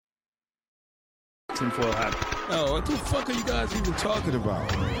tinfoil hat. Oh, what the fuck are you guys even talking about?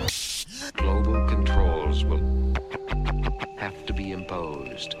 Global controls will have to be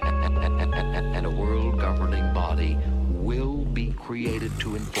imposed, and a world governing body will be created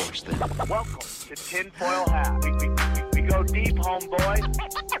to enforce them. Welcome to Tinfoil Hat. We go deep, homeboy.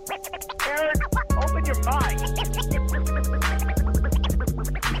 Aaron, open your mind.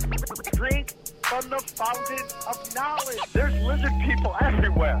 Drink from the fountain of knowledge. There's lizard people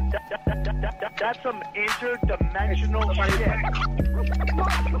everywhere. That's some interdimensional shit.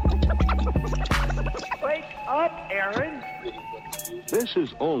 Wake up, Aaron. This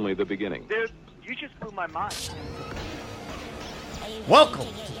is only the beginning. Dude, you just blew my mind. Welcome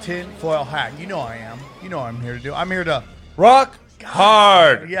to Tinfoil Hat. You know I am. You know what I'm here to do. I'm here to rock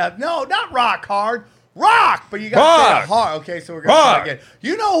hard. Yeah, no, not rock hard. Rock, but you got to say it hard. Okay, so we're going to try again.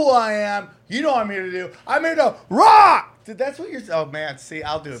 You know who I am. You know what I'm here to do. I'm here to rock. Dude, that's what you're. Oh man, see,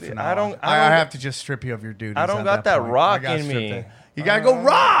 I'll do it for now. I have to just strip you of your duties. I don't got that rock in me. You gotta go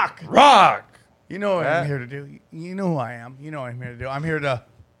rock. Rock. You know what I'm here to do. You know who I am. You know what I'm here to do. I'm here to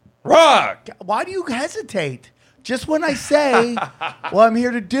rock. Why do you hesitate? Just when I say what I'm here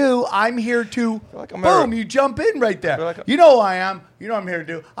to do, I'm here to boom, you jump in right there. You know who I am. You know what I'm here to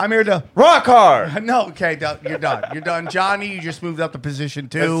do. I'm here to rock hard. No, okay, you're done. You're done. Johnny, you just moved up to position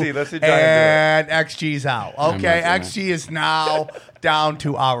 2. Let's see Johnny and XG's out. Okay, XG is now down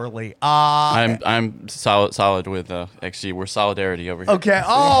to hourly. I'm solid with XG. We're solidarity over here. Okay.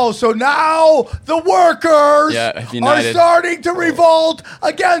 Oh, so now the workers are starting to revolt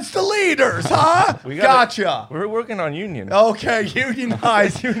against the leaders, huh? Gotcha. We're working on union. Okay,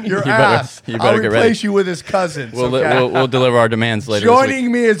 unionize your ass. I'll replace you with his cousins. We'll deliver our demands later.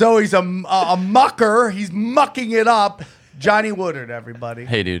 Joining me is always a mucker. He's mucking it up. Johnny Woodard, everybody.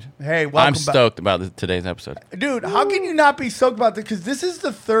 Hey, dude. Hey, welcome I'm stoked about today's episode. Dude, how can you not be stoked about this? Because this is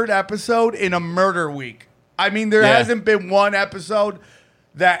the 3rd episode in a murder week. I mean, there hasn't been one episode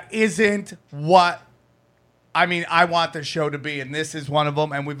that isn't what I want the show to be, and this is one of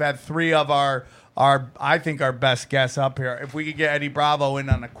them. And we've had 3 of our I think our best guests up here. If we could get Eddie Bravo in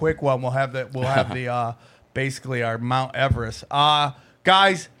on a quick one, we'll have the basically our Mount Everest.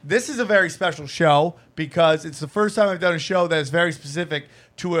 Guys, this is a very special show because it's the first time I've done a show that is very specific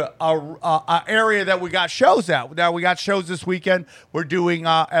to a area that we got shows at. Now, we got shows this weekend. We're doing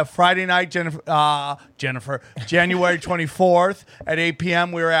a Friday night, January 24th at 8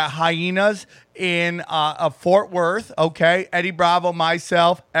 p.m. We were at Hyenas in Fort Worth. Okay, Eddie Bravo,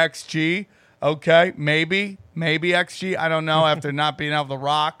 myself, XG. Okay, maybe XG. I don't know after not being able to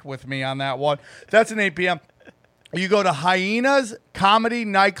rock with me on that one. That's an 8 p.m. You go to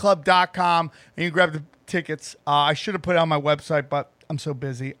hyenascomedynightclub.com and you grab the tickets. I should have put it on my website, but I'm so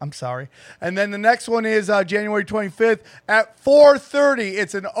busy. I'm sorry. And then the next one is January 25th at 4:30.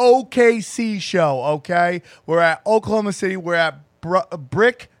 It's an OKC show, okay? We're at Oklahoma City. We're at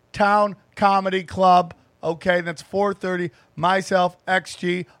Bricktown Comedy Club. Okay, that's 4:30. Myself,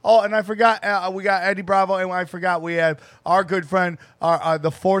 XG. Oh, and I forgot we got Eddie Bravo, and I forgot we have our good friend,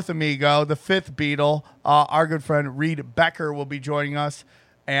 the 4th amigo, the 5th Beatle. Our good friend Reed Becker will be joining us,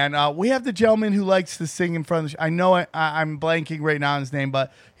 and we have the gentleman who likes to sing in front of the show. I know I'm blanking right now on his name,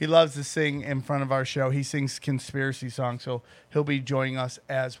 but he loves to sing in front of our show. He sings conspiracy songs, so he'll be joining us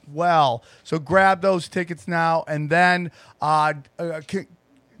as well. So grab those tickets now, and then the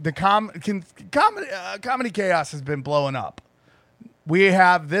comedy chaos has been blowing up. We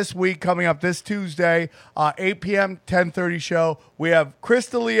have this week coming up this Tuesday, 8 p.m., 10:30 show. We have Chris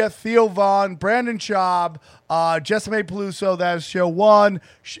D'Elia, Theo Vaughn, Brandon Schaub, Jessime Peluso. That is show 1.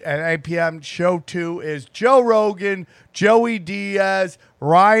 At 8 p.m., show 2 is Joe Rogan, Joey Diaz,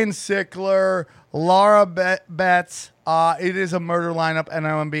 Ryan Sickler, Laura Betts. It is a murder lineup, and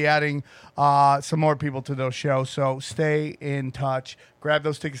I'm going to be adding some more people to those shows. So stay in touch. Grab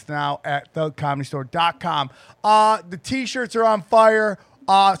those tickets now at thecomedystore.com. The T-shirts are on fire.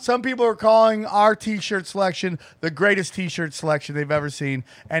 Some people are calling our T-shirt selection the greatest T-shirt selection they've ever seen.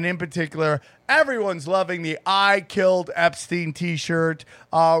 And in particular, everyone's loving the I Killed Epstein T-shirt.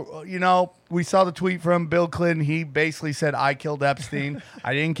 We saw the tweet from Bill Clinton. He basically said, I killed Epstein.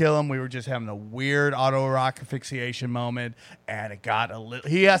 I didn't kill him. We were just having a weird autoerotic asphyxiation moment. And it got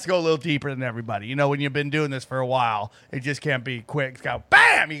he has to go a little deeper than everybody. You know, when you've been doing this for a while, it just can't be quick. It's got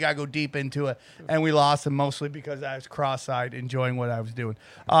bam! You got to go deep into it. And we lost him mostly because I was cross-eyed enjoying what I was doing.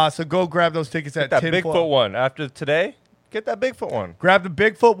 So go grab those tickets at that Bigfoot one after today. Get that Bigfoot one. Grab the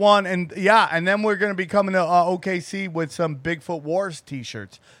Bigfoot one, and then we're going to be coming to OKC with some Bigfoot Wars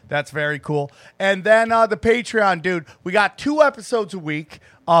t-shirts. That's very cool. And then the Patreon, dude. We got 2 episodes a week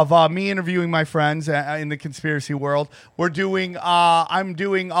of me interviewing my friends in the conspiracy world. We're doing, I'm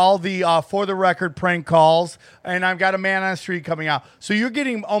doing all the For the Record prank calls, and I've got a Man on the Street coming out. So you're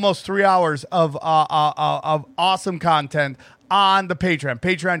getting almost 3 hours of awesome content on the Patreon.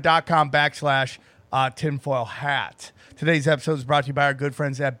 Patreon.com/tinfoil hat. Today's episode is brought to you by our good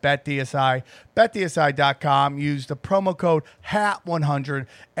friends at BetDSI. BetDSI.com. Use the promo code HAT100,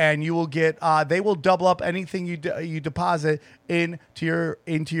 and you will get. They will double up anything you deposit into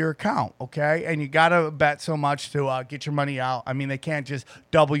your account. Okay, and you gotta bet so much to get your money out. I mean, they can't just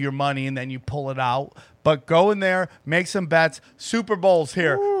double your money and then you pull it out. But go in there, make some bets. Super Bowl's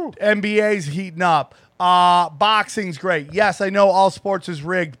here. Woo. NBA's heating up. Boxing's great. Yes, I know all sports is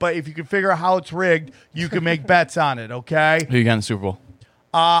rigged, but if you can figure out how it's rigged, you can make bets on it, okay? Who you got in the Super Bowl?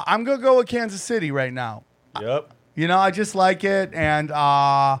 I'm going to go with Kansas City right now. Yep. I just like it, and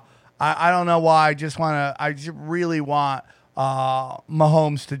I don't know why. I just really want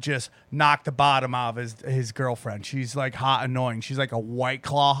Mahomes to just knock the bottom out of his girlfriend. She's like hot annoying. She's like a White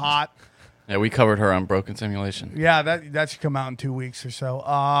Claw hot. Yeah, we covered her on Broken Simulation. Yeah, that should come out in 2 weeks or so.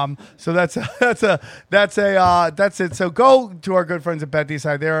 So that's it. So go to our good friends at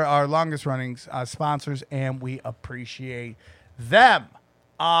BetDSI. They're our longest running sponsors, and we appreciate them.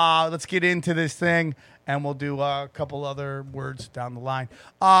 Let's get into this thing, and we'll do a couple other words down the line.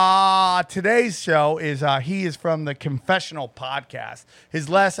 Today's show is he is from the Confessional Podcast. His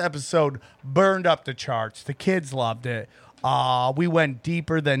last episode burned up the charts. The kids loved it. We went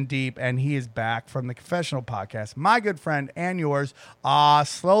deeper than deep, and he is back from the Confessional Podcast. My good friend and yours,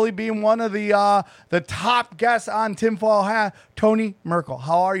 slowly being one of the top guests on Tinfoil Hat, Tony Merkel.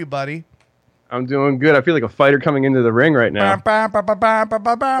 How are you, buddy? I'm doing good. I feel like a fighter coming into the ring right now.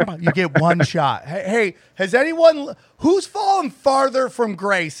 You get one shot. Hey, has anyone who's fallen farther from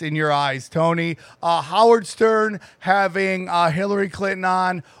grace in your eyes, Tony? Howard Stern having Hillary Clinton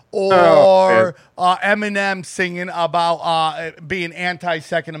on, or Eminem singing about being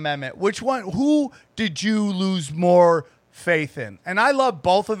anti-Second Amendment? Which one? Who did you lose more faith in? And I love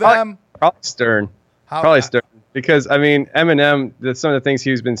both of them. Probably Stern. Probably Stern. Because, I mean, Eminem, some of the things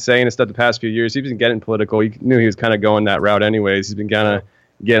he's been saying and stuff the past few years, he's been getting political. You knew he was kind of going that route anyways. He's been kind of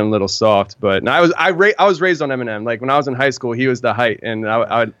getting a little soft. But no, I was raised on Eminem. Like, when I was in high school, he was the height, and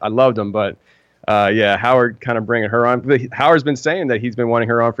I loved him. But, Howard kind of bringing her on. But Howard's been saying that he's been wanting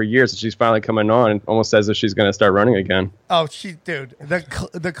her on for years, and she's finally coming on and almost as if she's going to start running again. Oh, dude,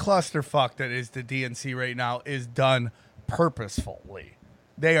 the clusterfuck that is the DNC right now is done purposefully.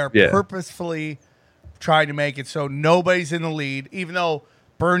 They are purposefully trying to make it so nobody's in the lead, even though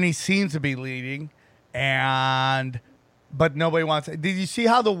Bernie seems to be leading, but nobody wants it. Did you see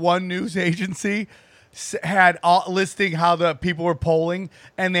how the one news agency had listing how the people were polling,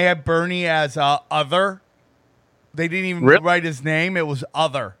 and they had Bernie as other? They didn't even write his name. It was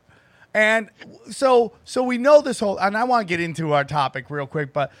other. And so we know this whole, and I want to get into our topic real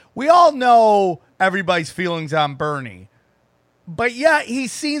quick, but we all know everybody's feelings on Bernie. But yeah, he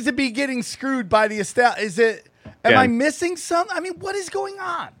seems to be getting screwed by the establishment. Am I missing something? I mean, what is going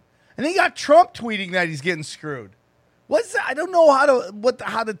on? And then you got Trump tweeting that he's getting screwed. What's that? I don't know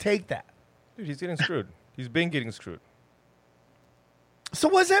how to take that. Dude, he's getting screwed. He's been getting screwed. So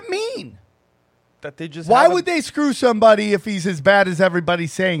what does that mean? That they just Why would they screw somebody if he's as bad as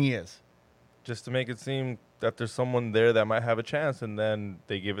everybody's saying he is? Just to make it seem that there's someone there that might have a chance, and then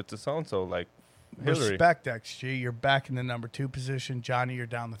they give it to so-and-so, like Hillary. Respect, XG. You're back in the number 2 position. Johnny, you're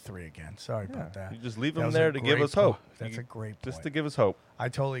down to 3 again. Sorry about that. You just leave him there to give us hope. That's a great point. Just to give us hope. I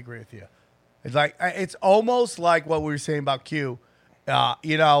totally agree with you. It's almost like what we were saying about Q.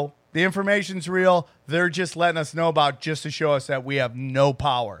 The information's real. They're just letting us know about just to show us that we have no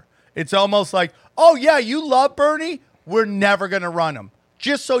power. It's almost like, oh, yeah, you love Bernie? We're never going to run him.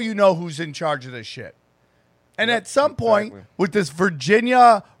 Just so you know who's in charge of this shit. And at some point, with this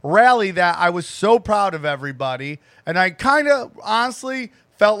Virginia rally that I was so proud of everybody, and I kind of honestly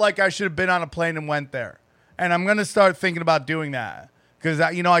felt like I should have been on a plane and went there. And I'm going to start thinking about doing that. Because,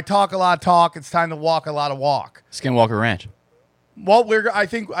 I talk a lot of talk. It's time to walk a lot of walk. Skinwalker Ranch. Well, I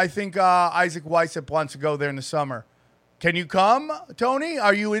think Isaac Weissep wants to go there in the summer. Can you come, Tony?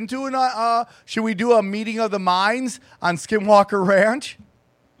 Are you into it? Should we do a meeting of the minds on Skinwalker Ranch?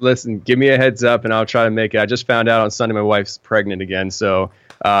 listen, give me a heads up and I'll try to make it. I just found out on Sunday my wife's pregnant again, so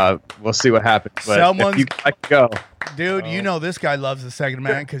we'll see what happens. But I can go. Dude, you know this guy loves the Second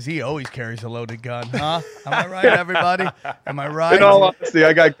Amendment because he always carries a loaded gun, huh? Am I right, everybody? Am I right? In all honesty,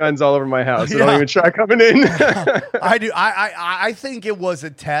 I got guns all over my house. So don't even try coming in. I do. I think it was a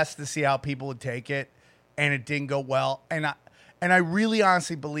test to see how people would take it, and it didn't go well. And I really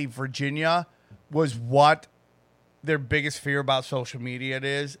honestly believe Virginia was what their biggest fear about social media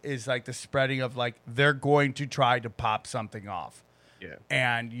is like the spreading of like they're going to try to pop something off. Yeah.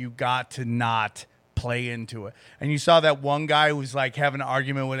 And you got to not play into it. And you saw that one guy who was like having an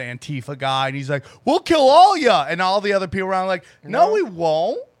argument with an Antifa guy, and he's like, "We'll kill all ya," and all the other people around like, "No, we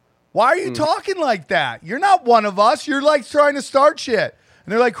won't. Why are you talking like that? You're not one of us. You're like trying to start shit."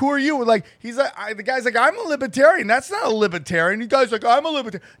 And they're like, "Who are you?" We're like, the guy's like, "I'm a libertarian." That's not a libertarian. You guys like, "I'm a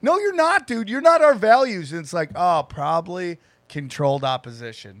libertarian." No, you're not, dude. You're not our values. And it's like, oh, probably controlled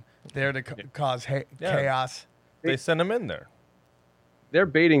opposition there to cause chaos. They sent him in there. They're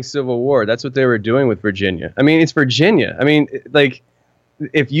baiting civil war. That's what they were doing with Virginia. I mean, it's Virginia. I mean, like,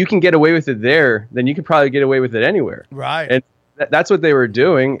 if you can get away with it there, then you can probably get away with it anywhere. Right. And that's what they were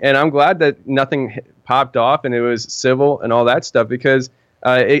doing. And I'm glad that nothing popped off and it was civil and all that stuff because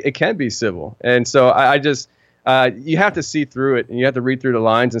it can be civil. And so I just, you have to see through it and you have to read through the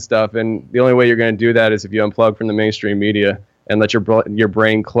lines and stuff. And the only way you're going to do that is if you unplug from the mainstream media and let your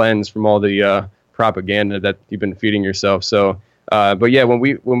brain cleanse from all the propaganda that you've been feeding yourself. So, but yeah,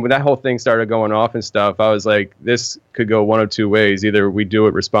 when that whole thing started going off and stuff, I was like, this could go one of two ways. Either we do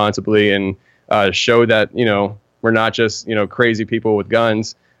it responsibly and show that, we're not just, crazy people with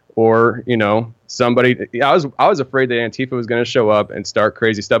guns, or, somebody. I was afraid that Antifa was going to show up and start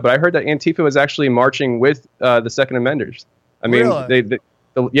crazy stuff. But I heard that Antifa was actually marching with the Second Amenders. I mean, really?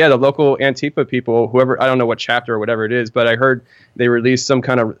 the local Antifa people, whoever, I don't know what chapter or whatever it is, but I heard they released some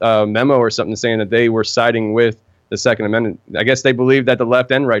kind of memo or something saying that they were siding with the Second Amendment. I guess they believe that the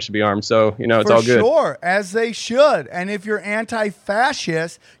left and right should be armed. So, it's all good. For sure, as they should. And if you're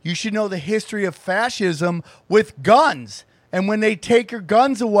anti-fascist, you should know the history of fascism with guns. And when they take your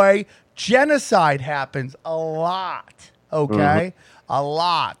guns away, genocide happens a lot. Okay? A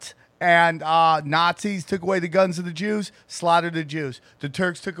lot. And Nazis took away the guns of the Jews, slaughtered the Jews. The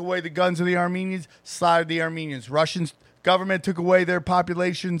Turks took away the guns of the Armenians, slaughtered the Armenians. Russians government took away their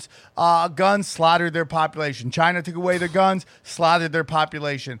population's guns, slaughtered their population. China took away their guns, slaughtered their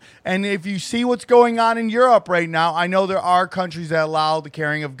population. And if you see what's going on in Europe right now, I know there are countries that allow the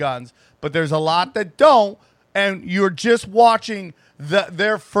carrying of guns, but there's a lot that don't. And you're just watching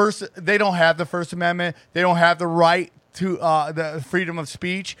their first. They don't have the First Amendment. They don't have the right to the freedom of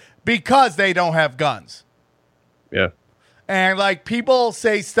speech because they don't have guns. Yeah. And like people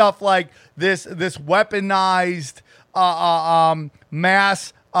say stuff like this weaponized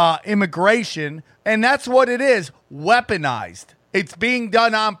mass immigration, and that's what it is, weaponized. It's being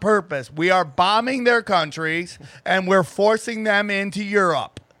done on purpose. We are bombing their countries, and we're forcing them into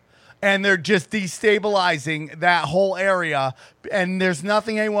Europe. And they're just destabilizing that whole area, and there's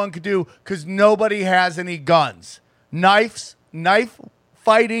nothing anyone could do because nobody has any guns. Knife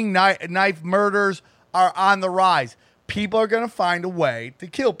fighting, knife murders are on the rise. People are going to find a way to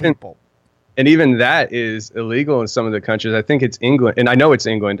kill people. And even that is illegal in some of the countries. I think it's England, and I know it's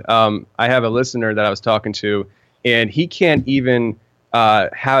England. I have a listener that I was talking to, and he can't even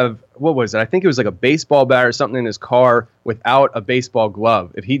have, what was it? I think it was like a baseball bat or something in his car without a baseball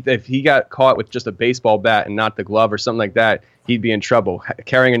glove. If he got caught with just a baseball bat and not the glove or something like that, he'd be in trouble.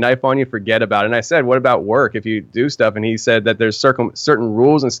 Carrying a knife on you, forget about it. And I said, what about work if you do stuff? And he said that there's certain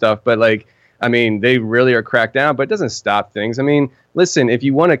rules and stuff, but like, I mean, they really are cracked down, but it doesn't stop things. I mean, listen, if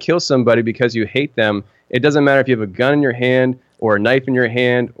you want to kill somebody because you hate them, it doesn't matter if you have a gun in your hand or a knife in your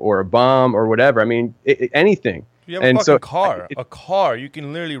hand or a bomb or whatever. I mean, anything. You have a fucking car. You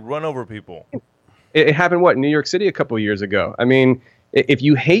can literally run over people. It happened, in New York City a couple of years ago. I mean, if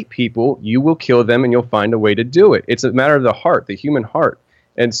you hate people, you will kill them and you'll find a way to do it. It's a matter of the heart, the human heart.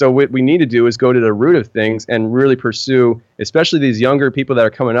 And so what we need to do is go to the root of things and really pursue, especially these younger people that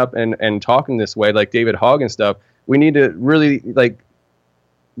are coming up and talking this way, like David Hogg and stuff. We need to really like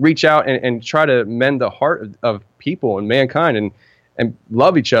reach out and try to mend the heart of people and mankind and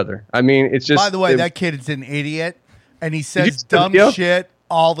love each other. I mean, it's just... By the way, that kid is an idiot, and he says dumb shit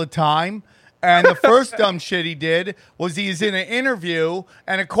all the time. And the first dumb shit he did was he's in an interview,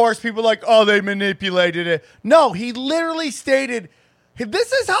 and of course people are like, oh, they manipulated it. No, he literally stated...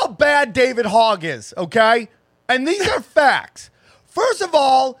 This is how bad David Hogg is, okay? And these are facts. First of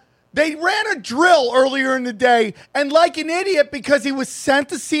all, they ran a drill earlier in the day, and like an idiot, because he was sent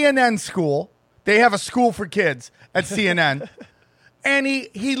to CNN school. They have a school for kids at CNN. And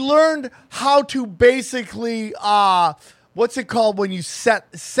he learned how to basically what's it called when you set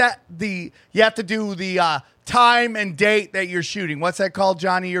the you have to do the time and date that you're shooting. What's that called,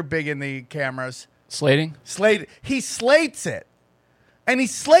 Johnny? You're big in the cameras. Slating? He slates it. And he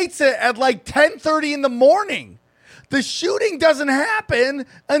slates it at like 10:30 in the morning. The shooting doesn't happen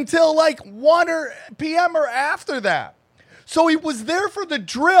until like 1 p.m. or after that. So he was there for the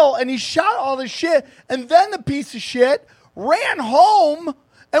drill and he shot all the shit, and then the piece of shit ran home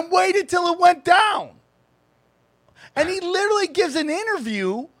and waited till it went down. And he literally gives an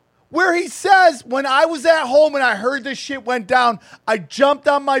interview where he says, when I was at home and I heard this shit went down, I jumped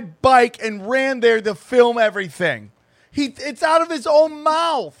on my bike and ran there to film everything. It's out of his own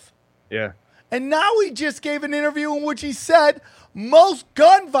mouth. Yeah. And now he just gave an interview in which he said most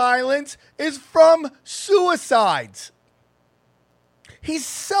gun violence is from suicides. He's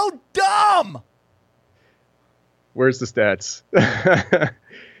so dumb. Where's the stats?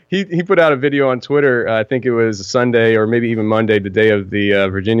 He put out a video on Twitter. I think it was Sunday or maybe even Monday, the day of the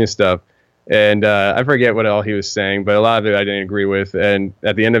Virginia stuff. And I forget what all he was saying, but a lot of it I didn't agree with. And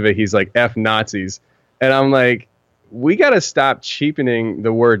at the end of it, he's like, F Nazis. And I'm like, we got to stop cheapening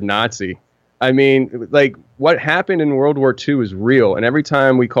the word Nazi. I mean, like, what happened in World War II is real. And every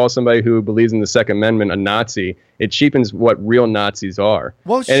time we call somebody who believes in the Second Amendment a Nazi, it cheapens what real Nazis are.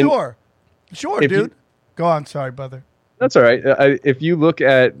 Well, and Sure, dude. Go on. Sorry, brother. That's all right. If you look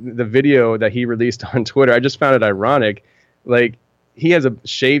at the video that he released on Twitter, I just found it ironic. Like, he has a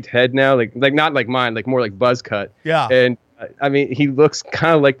shaved head now, like not like mine, like more like buzz cut. Yeah. And I mean, he looks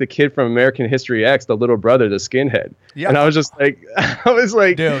kind of like the kid from American History X, the little brother, the skinhead. Yeah. And I was just like,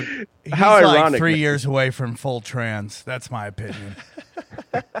 dude, how he's ironic. Like 3 years away from full trans. That's my opinion.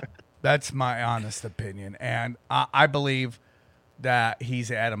 That's my honest opinion. And I believe that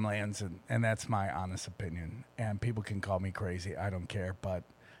he's Adam Lanza, and that's my honest opinion. And people can call me crazy. I don't care. But,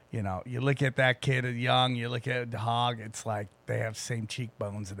 you know, you look at that kid young, you look at Hogg, it's like they have same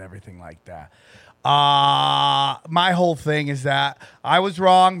cheekbones and everything like that. My whole thing is that I was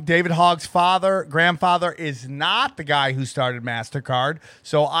wrong. David Hogg's grandfather is not the guy who started MasterCard.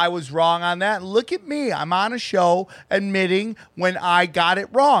 So I was wrong on that. Look at me. I'm on a show admitting when I got it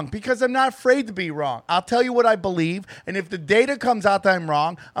wrong because I'm not afraid to be wrong. I'll tell you what I believe. And if the data comes out that I'm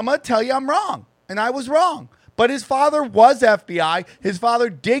wrong, I'm going to tell you I'm wrong. And I was wrong. But his father was FBI. His father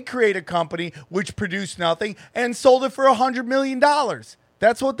did create a company which produced nothing and sold it for $100 million.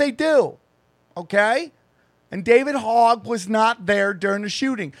 That's what they do. Okay? And David Hogg was not there during the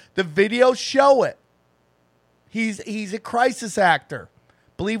shooting. The videos show it. He's a crisis actor.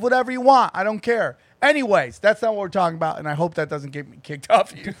 Believe whatever you want. I don't care. Anyways, that's not what we're talking about, and I hope that doesn't get me kicked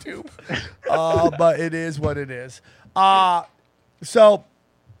off YouTube. But it is what it is. So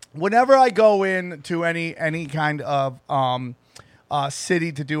whenever I go into any kind of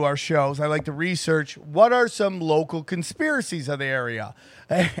city to do our shows, I like to research what are some local conspiracies of the area.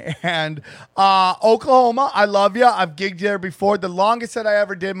 And Oklahoma, I love you. I've gigged there before. The longest that I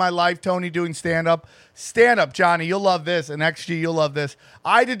ever did in my life, Tony, doing stand-up. Stand-up, Johnny, you'll love this. And XG, you'll love this.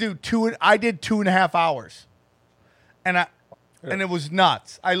 I did 2.5 hours. And it was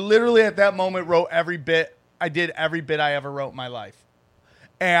nuts. I literally at that moment wrote every bit. I did every bit I ever wrote in my life.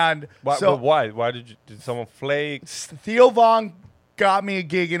 And why? so, but why? Why did someone flake? Theo Vaughn got me a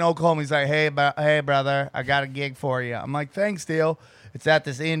gig in Oklahoma. He's like, hey, brother, I got a gig for you. I'm like, thanks, Theo. It's at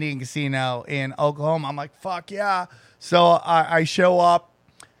this Indian casino in Oklahoma. I'm like, fuck yeah. So I show up,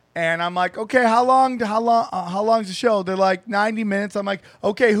 and I'm like, okay, how long's the show? They're like 90 minutes. I'm like,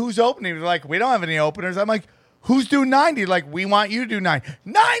 okay, who's opening? They're like, we don't have any openers. I'm like, who's doing 90? Like, we want you to do 90.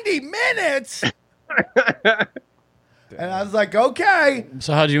 90 minutes? And I was like, okay.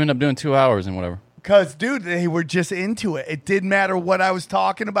 So how did you end up doing 2 hours and whatever? Because, dude, they were just into it. It didn't matter what I was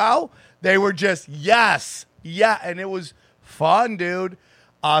talking about. They were just, yes, yeah. And it was fun, dude.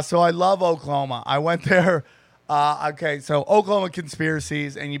 So I love Oklahoma. I went there. Okay, so Oklahoma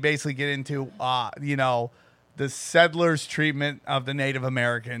conspiracies, and you basically get into, the settlers' treatment of the Native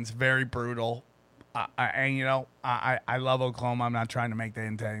Americans. Very brutal. I love Oklahoma. I'm not trying to make that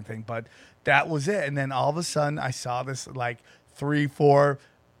into anything, but that was it. And then all of a sudden, I saw this like 3-4,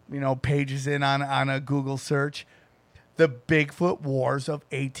 pages in on a Google search. The Bigfoot Wars of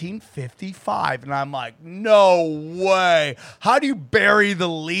 1855. And I'm like, no way. How do you bury the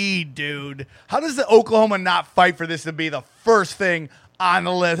lead, dude? How does the Oklahoma not fight for this to be the first thing on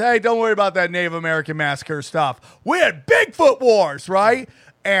the list? Hey, don't worry about that Native American massacre stuff. We had Bigfoot Wars, right?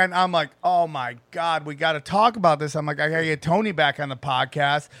 And I'm like, oh my God, we got to talk about this. I'm like, I got to get Tony back on the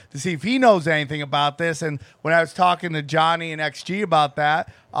podcast to see if he knows anything about this. And when I was talking to Johnny and XG about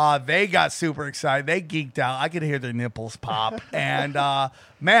that, they got super excited. They geeked out. I could hear their nipples pop. And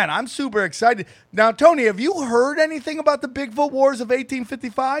man, I'm super excited. Now, Tony, have you heard anything about the Bigfoot Wars of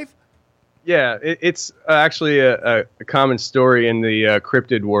 1855? Yeah, it's actually a common story in the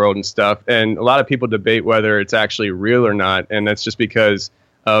cryptid world and stuff. And a lot of people debate whether it's actually real or not. And that's just because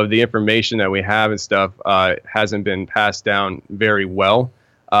of the information that we have and stuff hasn't been passed down very well.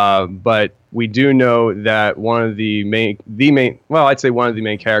 But we do know that one of the main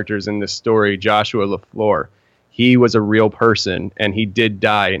characters in this story, Joshua LaFleur, he was a real person and he did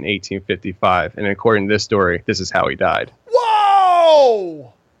die in 1855. And according to this story, this is how he died.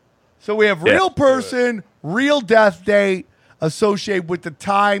 Whoa! So we have real person, real death date associated with the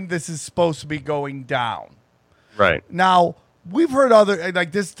time this is supposed to be going down. Right. Now, we've heard other,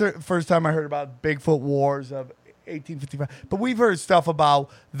 like this first time I heard about Bigfoot Wars of 1855, but we've heard stuff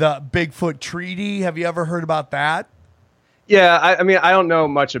about the Bigfoot Treaty. Have you ever heard about that? Yeah, I mean, I don't know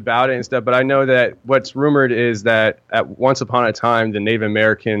much about it and stuff, but I know that what's rumored is that at once upon a time, the Native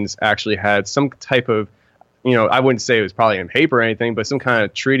Americans actually had some type of, I wouldn't say it was probably in paper or anything, but some kind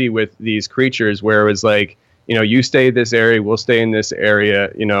of treaty with these creatures where it was like, you stay in this area, we'll stay in this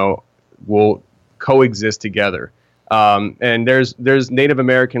area, we'll coexist together. And there's Native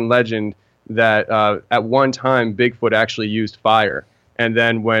American legend that at one time Bigfoot actually used fire. And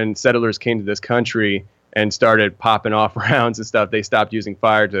then when settlers came to this country and started popping off rounds and stuff, they stopped using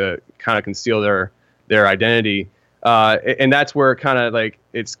fire to kind of conceal their identity. And that's where it's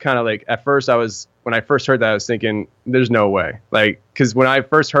kind of like at first when I first heard that, I was thinking, there's no way. Like, because when I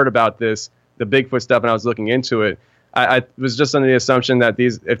first heard about the Bigfoot stuff, and I was looking into it, I was just under the assumption that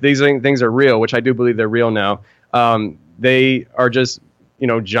if these things are real, which I do believe they're real now, they are just,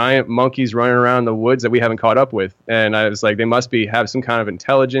 giant monkeys running around in the woods that we haven't caught up with. And I was like, they must have some kind of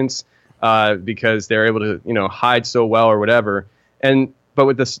intelligence because they're able to, hide so well or whatever. But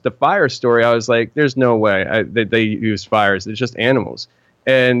with the fire story, I was like, there's no way that they use fires. It's just animals.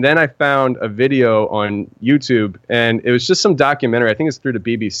 And then I found a video on YouTube, and it was just some documentary. I think it's through the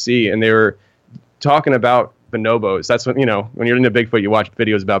BBC, and they were talking about bonobos. That's when you're into Bigfoot, you watch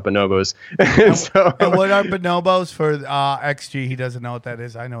videos about bonobos. And what are bonobos for XG? He doesn't know what that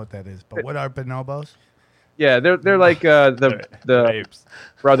is. I know what that is, but what are bonobos? Yeah, they're like the apes.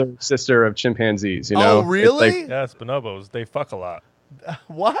 Brother and sister of chimpanzees. Oh, really? Yes, bonobos. They fuck a lot.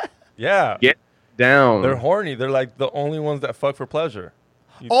 What? Yeah. Get down. They're horny. They're like the only ones that fuck for pleasure.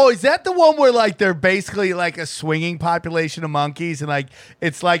 Oh, is that the one where like they're basically like a swinging population of monkeys and like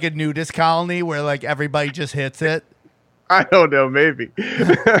it's like a nudist colony where like everybody just hits it? I don't know, maybe.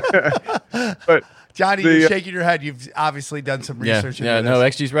 But Johnny, you're shaking your head. You've obviously done some research. Yeah, no,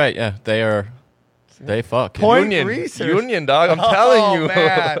 XG's right. Yeah, they fuck. Union, dog. I'm telling you.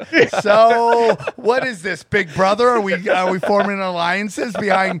 Man. So, what is this, Big Brother? Are we forming alliances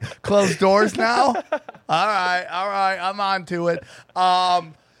behind closed doors now? All right. I'm on to it.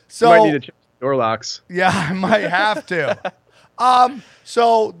 So you might need to check door locks. Yeah, I might have to.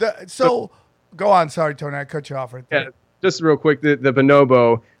 So go on. Sorry, Tony, I cut you off right there. Yeah, just real quick. The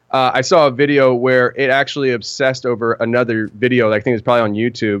bonobo. I saw a video where it actually obsessed over another video. I think it's probably on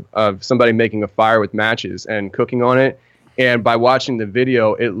YouTube of somebody making a fire with matches and cooking on it. And by watching the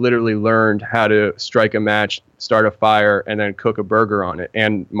video, it literally learned how to strike a match, start a fire, and then cook a burger on it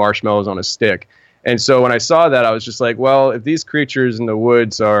and marshmallows on a stick. And so when I saw that, I was just like, well, if these creatures in the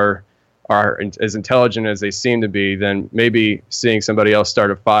woods are as intelligent as they seem to be, then maybe seeing somebody else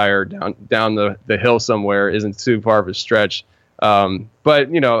start a fire down the hill somewhere isn't too far of a stretch. But,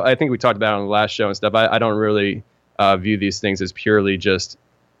 I think we talked about it on the last show and stuff. I don't really view these things as purely just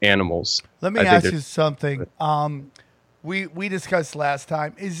animals. Let me ask you something. We discussed last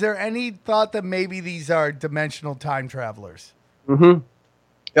time. Is there any thought that maybe these are dimensional time travelers? Mm-hmm.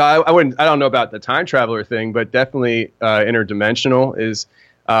 I don't know about the time traveler thing, but definitely interdimensional is.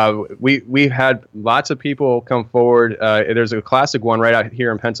 We've had lots of people come forward. There's a classic one right out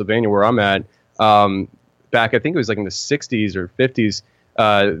here in Pennsylvania where I'm at. Back, I think it was like in the 60s or 50s,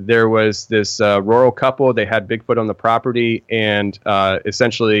 there was this rural couple. They had Bigfoot on the property, and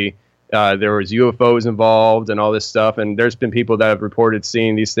essentially there was UFOs involved and all this stuff. And there's been people that have reported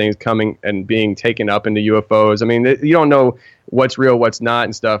seeing these things coming and being taken up into UFOs. I mean, you don't know what's real, what's not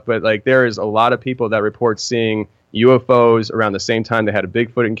and stuff, but like there is a lot of people that report seeing UFOs around the same time they had a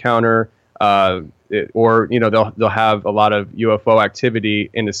Bigfoot encounter. Or they'll have a lot of UFO activity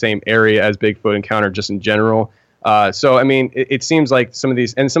in the same area as Bigfoot encounter just in general. So I mean, it seems like some of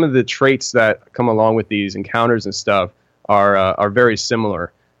the traits that come along with these encounters and stuff are very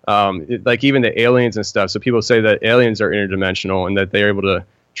similar. Like even the aliens and stuff. So people say that aliens are interdimensional and that they're able to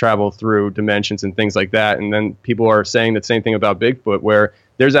travel through dimensions and things like that. And then people are saying the same thing about Bigfoot, where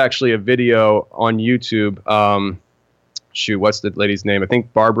there's actually a video on YouTube. What's the lady's name? I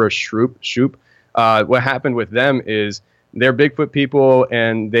think Barbara Shroop. What happened with them is they're Bigfoot people,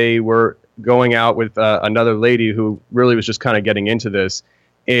 and they were going out with another lady who really was just kind of getting into this.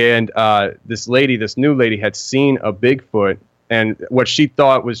 And this new lady had seen a Bigfoot, and what she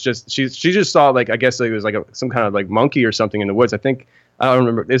thought was just, she just saw, like, I guess it was like some kind of like monkey or something in the woods. I don't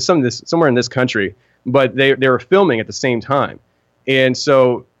remember. It's somewhere in this country, but they were filming at the same time. And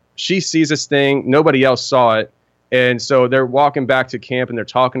so she sees this thing. Nobody else saw it. And so they're walking back to camp and they're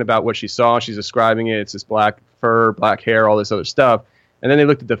talking about what she saw. She's describing it. It's this black fur, black hair, all this other stuff. And then they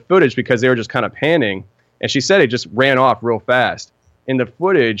looked at the footage because they were just kind of panning. And she said it just ran off real fast. In the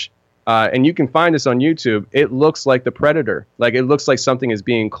footage, and you can find this on YouTube, it looks like the predator. Like, it looks like something is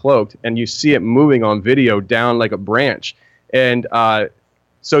being cloaked, and you see it moving on video down like a branch. And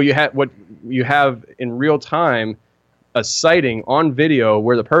so you have in real time a sighting on video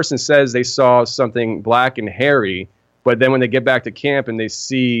where the person says they saw something black and hairy, but then when they get back to camp and they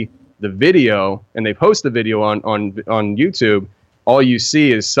see the video and they post the video on YouTube, all you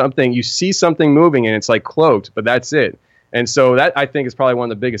see is something moving and it's like cloaked, but that's it. And so that, I think, is probably one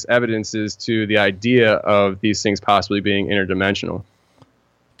of the biggest evidences to the idea of these things possibly being interdimensional.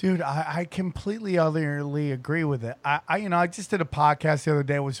 Dude, I completely utterly agree with it. I just did a podcast the other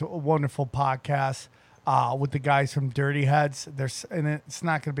day. It was a wonderful podcast with the guys from Dirty Heads. And it's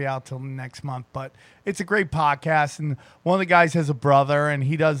not going to be out till next month, but it's a great podcast. And one of the guys has a brother, and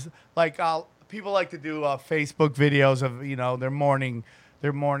he does, like, people like to do Facebook videos of, their morning.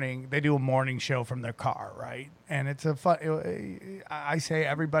 They do a morning show from their car, right? And it's a fun. I say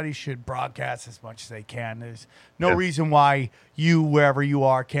everybody should broadcast as much as they can. There's no reason why you, wherever you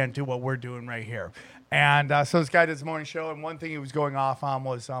are, can't do what we're doing right here. And so this guy does a morning show, and one thing he was going off on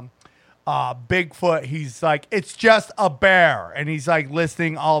was Bigfoot. He's like, it's just a bear, and he's like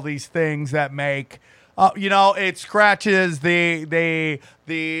listing all these things that make. It scratches the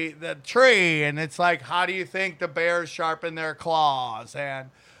tree, and it's like, how do you think the bears sharpen their claws?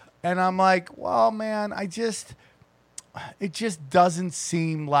 And I'm like, well, man, it just doesn't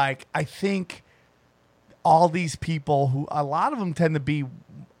seem like, I think all these people who, a lot of them tend to be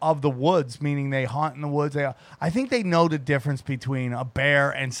of the woods, meaning they hunt in the woods. I think they know the difference between a bear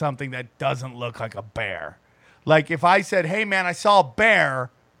and something that doesn't look like a bear. Like if I said, hey man, I saw a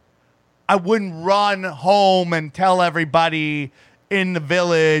bear, I wouldn't run home and tell everybody in the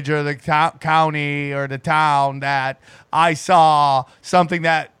village or the county or the town that I saw something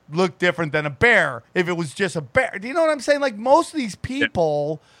that looked different than a bear if it was just a bear. Do you know what I'm saying? Like, most of these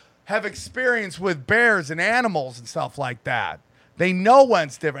people have experience with bears and animals and stuff like that. They know when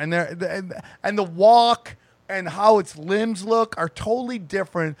it's different. And the walk and how its limbs look are totally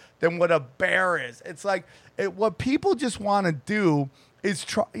different than what a bear is. It's like what people just want to do is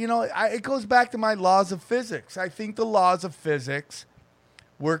it goes back to my laws of physics. I think the laws of physics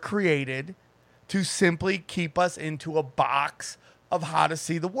were created to simply keep us into a box of how to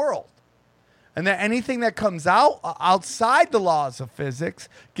see the world. And that anything that comes outside the laws of physics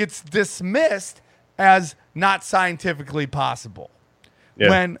gets dismissed as not scientifically possible. Yeah.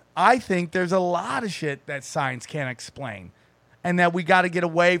 When I think there's a lot of shit that science can't explain. And that we got to get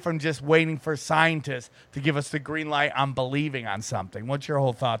away from just waiting for scientists to give us the green light on believing on something. What's your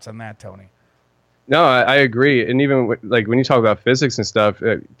whole thoughts on that, Tony? No, I agree. And even like when you talk about physics and stuff,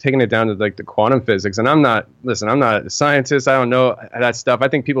 taking it down to like the quantum physics, and I'm not a scientist. I don't know that stuff. I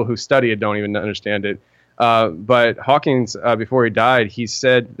think people who study it don't even understand it. But Hawkins, before he died, he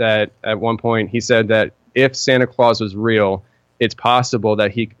said that at one point, he said that if Santa Claus was real, it's possible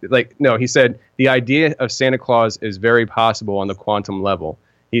that he said the idea of Santa Claus is very possible on the quantum level.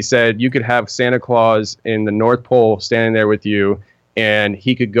 He said you could have Santa Claus in the North Pole standing there with you, and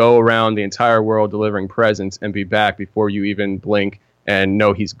he could go around the entire world delivering presents and be back before you even blink and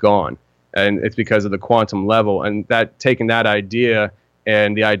know he's gone. And it's because of the quantum level. And that, taking that idea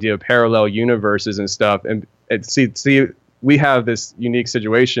and the idea of parallel universes and stuff, and see, we have this unique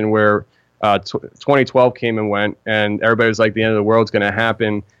situation where 2012 came and went, and everybody was like, the end of the world's going to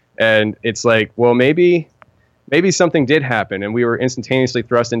happen. And it's like, well, maybe something did happen, and we were instantaneously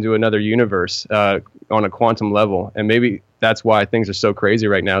thrust into another universe on a quantum level. And maybe that's why things are so crazy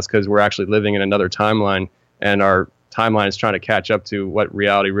right now, is because we're actually living in another timeline, and our timeline is trying to catch up to what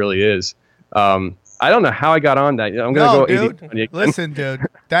reality really is. I don't know how I got on that. I'm going to go. Dude, listen, dude,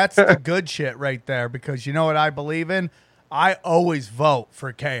 that's the good shit right there, because you know what I believe in? I always vote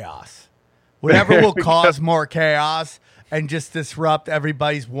for chaos. Whatever will cause more chaos and just disrupt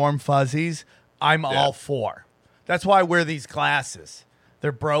everybody's warm fuzzies, I'm all for. That's why I wear these glasses.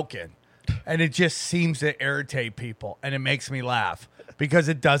 They're broken. And it just seems to irritate people, and it makes me laugh because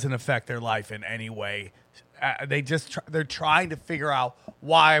it doesn't affect their life in any way. They're trying to figure out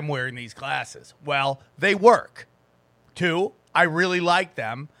why I'm wearing these glasses. Well, they work. 2, I really like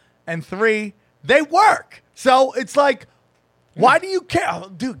them. And 3, they work. So it's like, why do you care?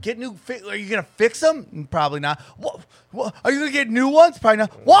 Dude, get new. Are you going to fix them? Probably not. What, are you going to get new ones? Probably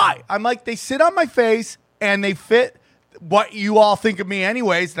not. Why? I'm like, they sit on my face and they fit what you all think of me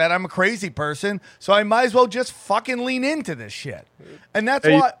anyways, that I'm a crazy person. So I might as well just fucking lean into this shit. And that's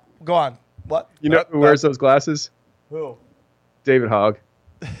why. Go on. What? You know who wears those glasses? Who? David Hogg.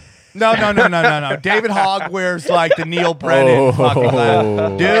 No. David Hogg wears like the Neil Brennan fucking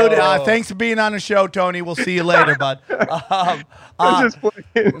glass. Dude, thanks for being on the show, Tony. We'll see you later, bud. I'm just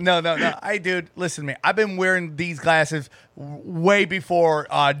playing. No. Hey, dude, listen to me. I've been wearing these glasses way before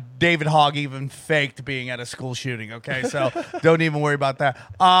David Hogg even faked being at a school shooting, okay? So don't even worry about that.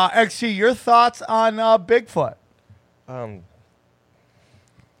 XG, your thoughts on Bigfoot?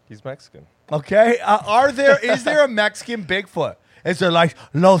 He's Mexican. Okay. Is there a Mexican Bigfoot? Is there like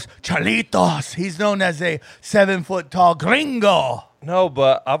Los Chalitos? He's known as a 7-foot-tall gringo. No,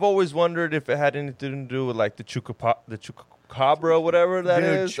 but I've always wondered if it had anything to do with like the chupacabra, whatever that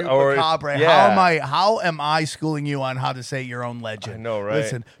is. Chupacabra. Yeah. How am I schooling you on how to say your own legend? I know, right?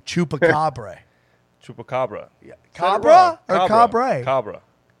 Listen, chupacabra. Chupacabra. Yeah. Cabra or cabre? Cabra.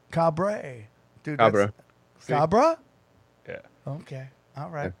 Cabre. Dude, Cabra. Cabra? Yeah. Okay. All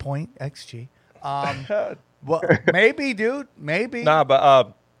right. Point XG. Well, maybe, dude. Maybe. Nah,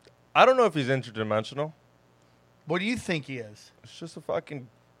 but I don't know if he's interdimensional. What do you think he is? It's just a fucking.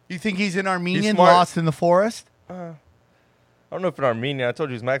 You think he's an Armenian He's smart. lost in the forest? I don't know if in Armenia. I told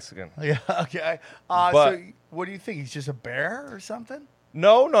you he's Mexican. Yeah. Okay. But- So, what do you think? He's just a bear or something?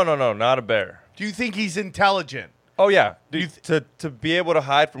 No, not a bear. Do you think he's intelligent? Oh yeah, dude, to be able to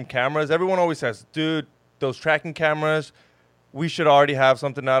hide from cameras. Everyone always says, dude, those tracking cameras, we should already have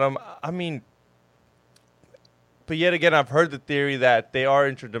something on them. I mean, but yet again, I've heard the theory that they are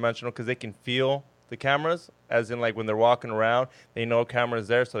interdimensional because they can feel the cameras, as in like when they're walking around, they know a camera is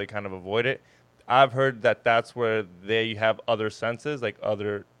there, so they kind of avoid it. I've heard that that's where they have other senses, like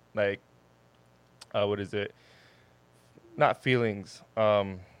other, like, what is it? Not feelings.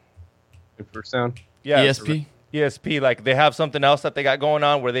 Infrasound. Yeah. ESP. Like they have something else that they got going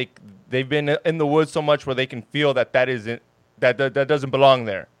on where they've been in the woods so much where they can feel that that doesn't belong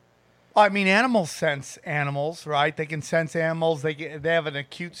there. I mean, animals sense animals, right? They can sense animals. They have an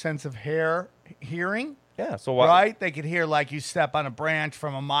acute sense of hearing. Yeah. So why? Right? They could hear like you step on a branch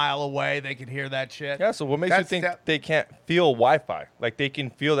from a mile away. They could hear that shit. Yeah. So what makes you think they can't feel Wi-Fi? Like they can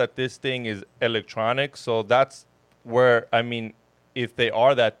feel that this thing is electronic. So that's where, I mean, if they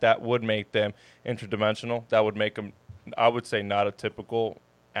are that would make them interdimensional. That would make them, I would say, not a typical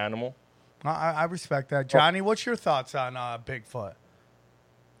animal. I respect that. Johnny, what's your thoughts on Bigfoot?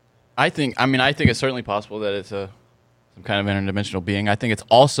 I think it's certainly possible that it's some kind of interdimensional being. I think it's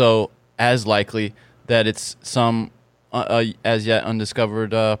also as likely that it's some as yet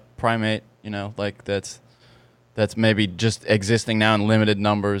undiscovered primate, like that's maybe just existing now in limited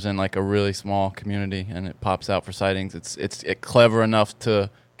numbers in like a really small community, and it pops out for sightings. It's clever enough to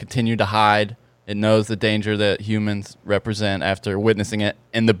continue to hide. It knows the danger that humans represent after witnessing it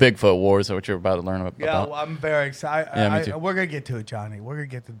in the Bigfoot Wars, which you're about to learn about. Yeah, well, I'm very excited. Yeah, me too. We're going to get to it, Johnny. We're going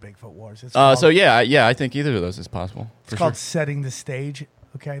to get to the Bigfoot Wars. I think either of those is possible. It's called setting the stage.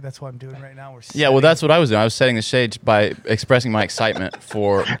 Okay, that's what I'm doing right now. That's what I was doing. I was setting the stage by expressing my excitement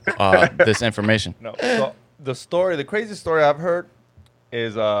for this information. No, so the crazy story I've heard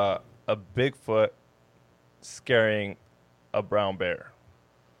is a Bigfoot scaring a brown bear.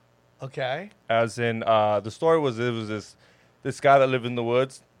 Okay. As in, the story was this guy that lived in the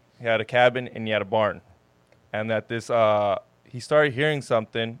woods. He had a cabin and he had a barn, and that he started hearing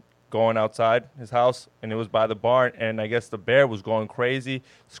something going outside his house, and it was by the barn. And I guess the bear was going crazy,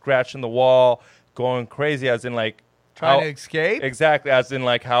 scratching the wall, going crazy, as in like trying to escape. Exactly, as in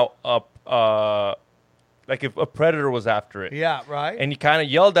like how like if a predator was after it. Yeah, right. And he kind of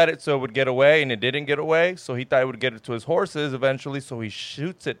yelled at it so it would get away, and it didn't get away. So he thought it would get it to his horses eventually. So he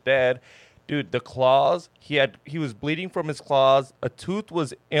shoots it dead. Dude, the claws, he was bleeding from his claws. A tooth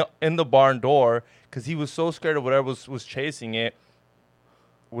was in the barn door because he was so scared of whatever was chasing it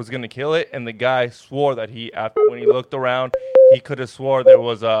was going to kill it. And the guy swore that when he looked around, he could have swore there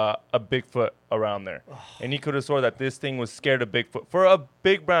was a Bigfoot around there. And he could have swore that this thing was scared of Bigfoot. For a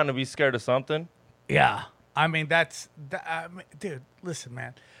big brown to be scared of something. Yeah. I mean, dude, listen,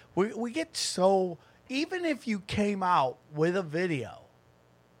 man. We get so even if you came out with a video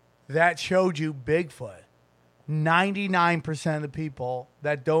that showed you Bigfoot, 99% of the people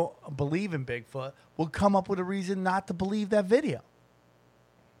that don't believe in Bigfoot will come up with a reason not to believe that video.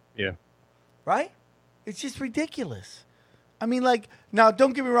 Yeah. Right? It's just ridiculous. I mean, like, now,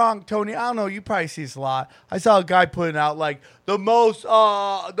 don't get me wrong, Tony. I don't know. You probably see this a lot. I saw a guy putting out, like, the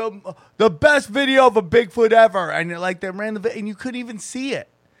best video of a Bigfoot ever. And, like, they ran and you couldn't even see it.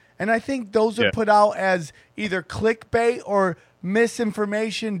 And I think those are put out as either clickbait or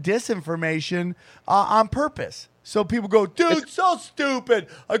misinformation, disinformation on purpose. So people go, dude, so stupid.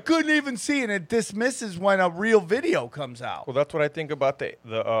 I couldn't even see it. And it dismisses when a real video comes out. Well, that's what I think about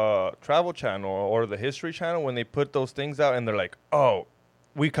the Travel Channel or the History Channel when they put those things out and they're like, oh,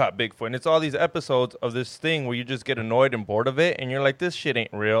 we caught Bigfoot. And it's all these episodes of this thing where you just get annoyed and bored of it. And you're like, this shit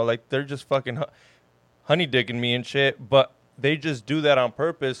ain't real. Like, they're just fucking honey digging me and shit. But they just do that on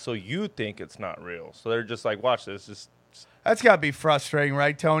purpose so you think it's not real. So they're just like, watch this. That's got to be frustrating,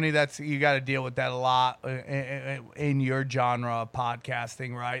 right, Tony? You got to deal with that a lot in your genre of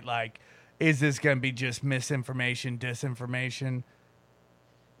podcasting, right? Like, is this going to be just misinformation, disinformation?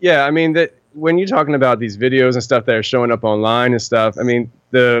 Yeah, I mean, that when you're talking about these videos and stuff that are showing up online and stuff, I mean,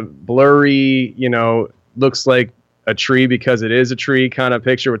 the blurry, looks like a tree because it is a tree kind of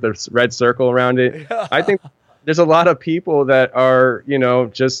picture with the red circle around it. Yeah. I think there's a lot of people that are,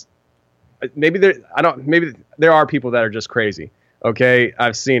 just maybe there are people that are just crazy. Okay,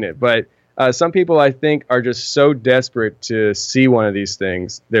 I've seen it, but some people I think are just so desperate to see one of these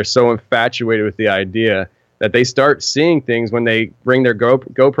things. They're so infatuated with the idea that they start seeing things when they bring their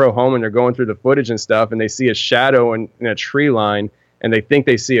GoPro home and they're going through the footage and stuff, and they see a shadow in a tree line, and they think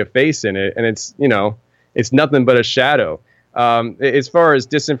they see a face in it, and it's nothing but a shadow. As far as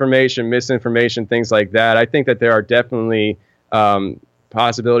disinformation, misinformation, things like that, I think that there are definitely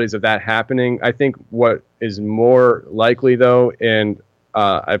possibilities of that happening. I think what is more likely, though, and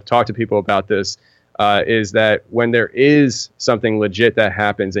I've talked to people about this, is that when there is something legit that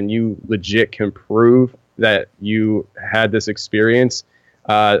happens and you legit can prove that you had this experience,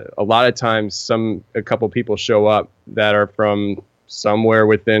 a lot of times a couple people show up that are from somewhere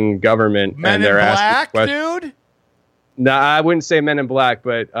within government. Men and they're in asking Black, questions. dude? No, I wouldn't say Men in Black,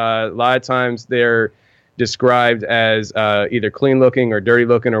 but a lot of times they're described as either clean looking or dirty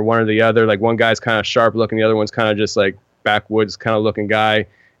looking or one or the other. Like one guy's kind of sharp looking, the other one's kind of just like backwoods kind of looking guy.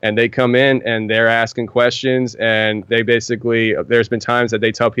 And they come in and they're asking questions, and they basically, there's been times that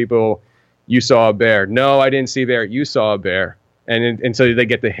they tell people, you saw a bear. No, I didn't see a bear. You saw a bear. And so they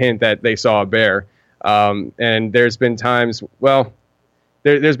get the hint that they saw a bear. And there's been times,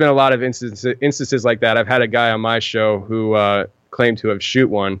 there's been a lot of instances like that. I've had a guy on my show who claimed to have shoot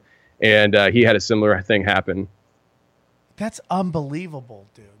one, and he had a similar thing happen. That's unbelievable,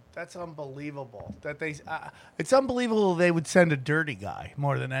 dude. That's unbelievable. It's unbelievable they would send a dirty guy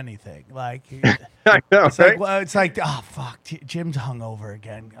more than anything. Like, I know, it's right? like, oh fuck, Jim's hungover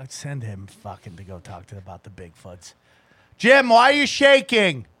again. I'd send him fucking to go talk about the Bigfoots. Jim, why are you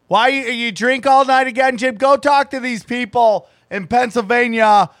shaking? Why you drink all night again, Jim? Go talk to these people in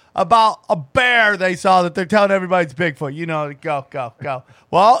Pennsylvania about a bear they saw that they're telling everybody it's Bigfoot. Go.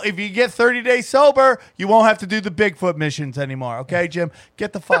 Well, if you get 30 days sober, you won't have to do the Bigfoot missions anymore. Okay, Jim?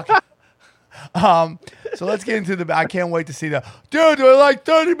 Get the fuck so let's get into I can't wait to see that. Dude, we're like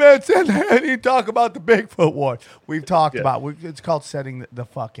 30 minutes in and you talk about the Bigfoot war. We've talked about it's called setting the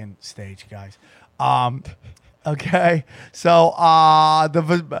fucking stage, guys. Okay, so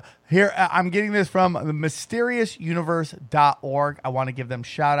here I'm getting this from the mysteriousuniverse.org. I want to give them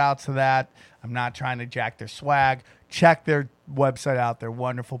shout outs to that. I'm not trying to jack their swag. Check their website out. They're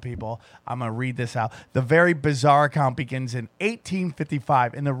wonderful people. I'm going to read this out. The very bizarre account begins in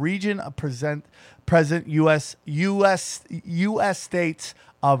 1855 in the region of present U.S. states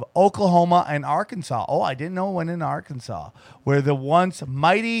of Oklahoma and Arkansas. Oh, I didn't know it went in Arkansas, where the once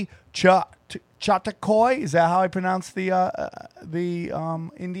mighty Chautauqua, is that how I pronounce the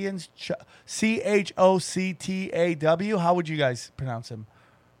Indians? Choctaw. How would you guys pronounce him?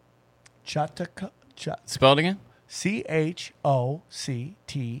 Chautauqua. Spell it again. Choctaw.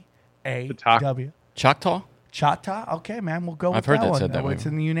 Choctaw? Choctaw? Okay, man, we'll go with I've heard that one. said that way. It's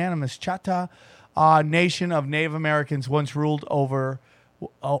in the unanimous. Choctaw nation of Native Americans once ruled over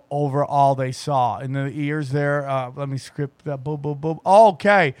all they saw. In the years there, let me script that. Boom, boom, boom.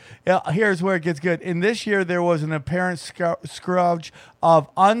 Okay, here's where it gets good. In this year, there was an apparent scourge of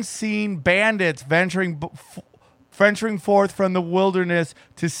unseen bandits venturing forth from the wilderness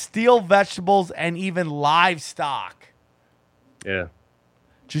to steal vegetables and even livestock. Yeah.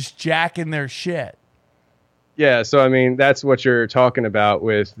 Just jacking their shit. Yeah, so I mean, that's what you're talking about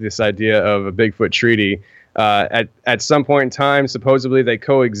with this idea of a Bigfoot treaty. At some point in time, supposedly they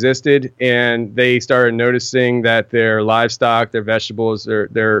coexisted, and they started noticing that their livestock, their vegetables,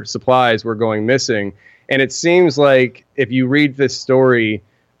 their supplies were going missing. And it seems like if you read this story,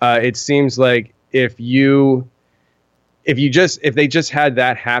 it seems like if they just had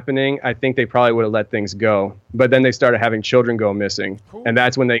that happening, I think they probably would have let things go. But then they started having children go missing, and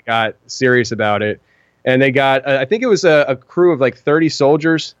that's when they got serious about it. And they got, I think it was a crew of like 30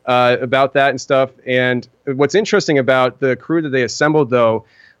 soldiers about that and stuff. And what's interesting about the crew that they assembled, though,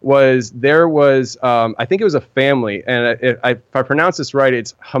 was there was, I think it was a family. And if I pronounce this right,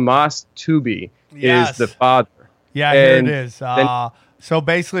 it's Hamas Tubi is the father. Yeah, here it is. So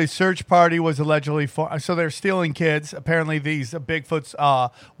basically, search party was allegedly so they're stealing kids. Apparently, these Bigfoots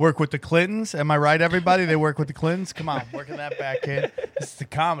work with the Clintons. Am I right, everybody? They work with the Clintons. Come on, working that back in. This is the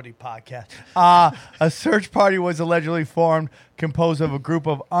comedy podcast. A search party was allegedly formed, composed of a group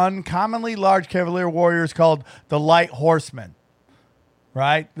of uncommonly large cavalier warriors called the Light Horsemen.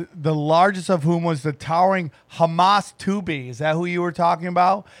 Right, the largest of whom was the towering Hamas Tubi. Is that who you were talking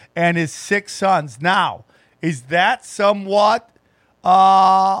about? And his 6 sons. Now, is that somewhat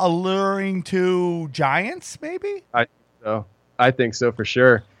alluring to giants, maybe? I think so for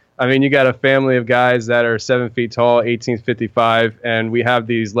sure. I mean, you got a family of guys that are 7 feet tall, 1855, and we have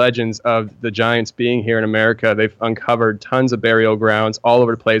these legends of the giants being here in America. They've uncovered tons of burial grounds all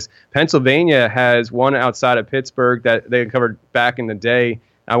over the place. Pennsylvania has one outside of Pittsburgh that they uncovered back in the day.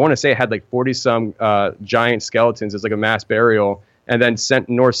 I want to say it had like 40-some giant skeletons. It's like a mass burial. And then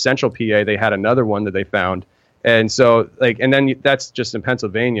north central PA, they had another one that they found. And so, and then that's just in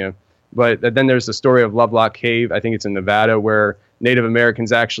Pennsylvania. But then there's the story of Lovelock Cave. I think it's in Nevada, where Native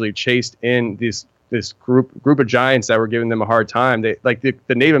Americans actually chased in this group of giants that were giving them a hard time. They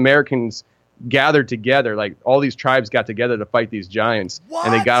the Native Americans gathered together, like all these tribes got together to fight these giants. What?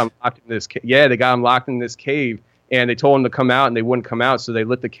 And they got them locked in this. They got them locked in this cave, and they told them to come out, and they wouldn't come out. So they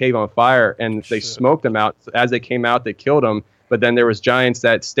lit the cave on fire, and they smoked them out. So as they came out, they killed them. But then there was giants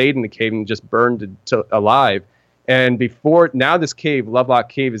that stayed in the cave and just burned alive. And now this cave, Lovelock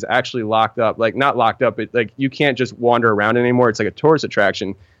Cave, is actually locked up. Like, not locked up, but like you can't just wander around anymore. It's like a tourist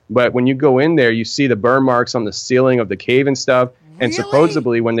attraction. But when you go in there, you see the burn marks on the ceiling of the cave and stuff. Really? And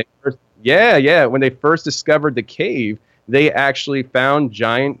supposedly when they first discovered the cave, they actually found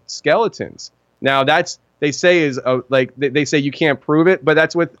giant skeletons. Now they say you can't prove it, but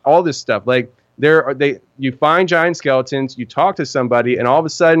that's with all this stuff. Like you find giant skeletons, you talk to somebody, and all of a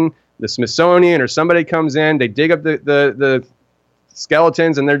sudden the Smithsonian or somebody comes in, they dig up the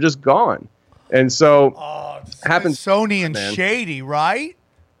skeletons, and they're just gone. And so happens. Smithsonian shady, right?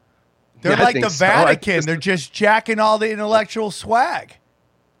 They're like the Vatican. They're just jacking all the intellectual swag.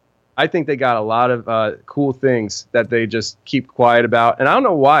 I think they got a lot of cool things that they just keep quiet about. And I don't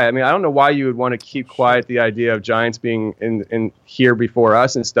know why. I mean, I don't know why you would want to keep quiet the idea of giants being in here before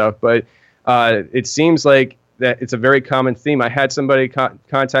us and stuff, but it seems like that it's a very common theme. I had somebody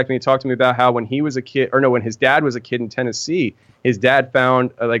contact me and talk to me about how when his dad was a kid in Tennessee, his dad found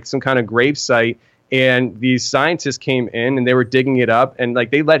like some kind of grave site, and these scientists came in and they were digging it up, and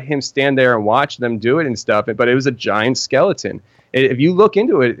like they let him stand there and watch them do it and stuff. But it was a giant skeleton. If you look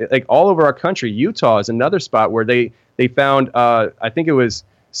into it, like all over our country, Utah is another spot where they found I think it was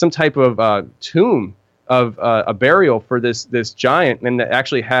some type of tomb of a burial for this giant, and that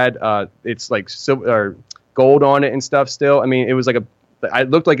actually had it's like silver or gold on it and stuff still. I mean, it was it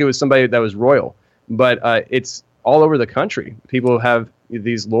looked like it was somebody that was royal, but it's all over the country. People have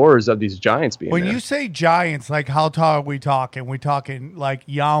these lures of these giants being When there. you say giants, like how tall are we talking? We talking like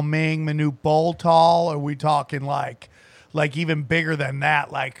Yao Ming, Manute Bol tall? Or are we talking like even bigger than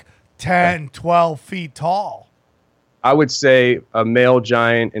that, like 10, 12 feet tall? I would say a male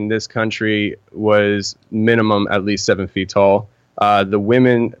giant in this country was minimum at least 7 feet tall. The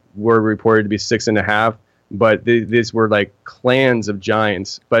women were reported to be 6.5. But these were like clans of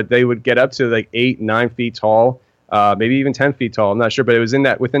giants, but they would get up to like 8, 9 feet tall, maybe even 10 feet tall. I'm not sure, but it was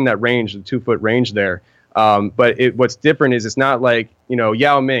within that range, the 2-foot range there. But what's different is it's not like,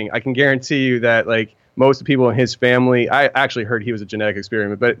 Yao Ming. I can guarantee you that like most of the people in his family, I actually heard he was a genetic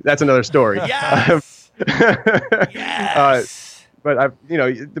experiment, but that's another story. Yes. Yes. But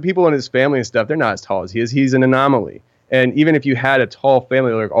the people in his family and stuff, they're not as tall as he is. He's an anomaly. And even if you had a tall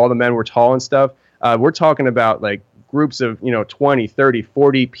family, like all the men were tall and stuff, we're talking about like groups of 20, 30,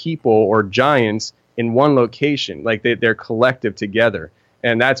 40 people or giants in one location. Like they're collective together,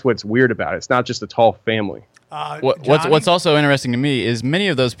 and that's what's weird about it. It's not just a tall family. What's also interesting to me is many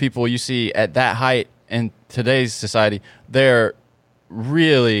of those people you see at that height in today's society, they're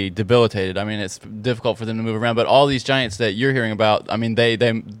really debilitated. I mean, it's difficult for them to move around. But all these giants that you're hearing about, I mean,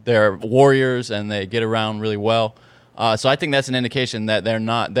 they're warriors and they get around really well. So I think that's an indication that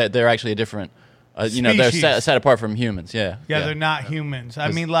they're actually a different. They're set apart from humans. Yeah, they're not humans. I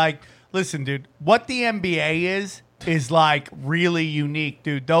mean, like, listen, dude, what the NBA is like really unique,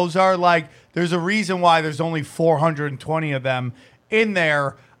 dude. Those are like, there's a reason why there's only 420 of them in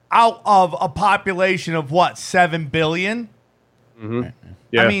there out of a population of what, 7 billion? Mm-hmm.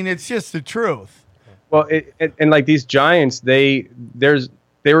 Yeah. I mean, it's just the truth. Well, and like these giants, they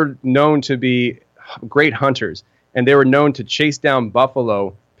were known to be great hunters, and they were known to chase down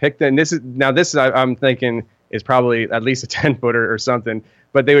buffalo. I'm thinking is probably at least a 10-footer or something.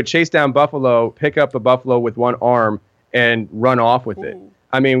 But they would chase down buffalo, pick up a buffalo with one arm, and run off with it.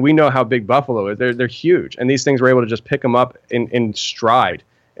 I mean, we know how big buffalo is. They're huge, and these things were able to just pick them up in stride.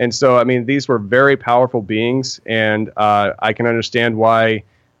 And so, I mean, these were very powerful beings, and I can understand why,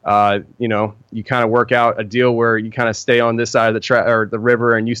 you kind of work out a deal where you kind of stay on this side of the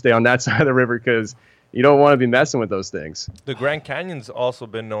river, and you stay on that side of the river because you don't want to be messing with those things. The Grand Canyon's also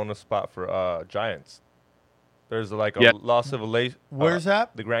been known a spot for giants. There's like a lost civilization. Where's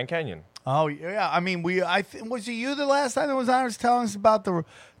that? The Grand Canyon. Oh yeah, I mean, was it you the last time that was on? Was telling us about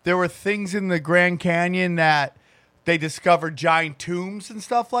there were things in the Grand Canyon that they discovered giant tombs and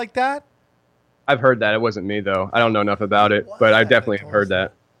stuff like that. I've heard that. It wasn't me though. I don't know enough about it, but I definitely have heard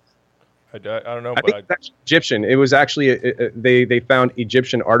that. I don't know. I think it's actually Egyptian. It was actually they found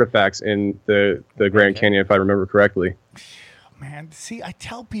Egyptian artifacts in the Grand Canyon, if I remember correctly. Man, see, I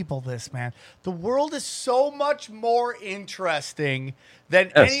tell people this, man. The world is so much more interesting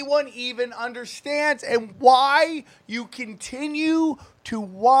than anyone even understands, and why you continue to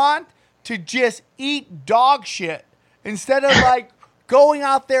want to just eat dog shit instead of like going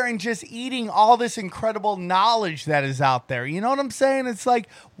out there and just eating all this incredible knowledge that is out there. You know what I'm saying? It's like,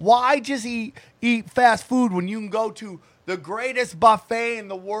 why just eat fast food when you can go to the greatest buffet in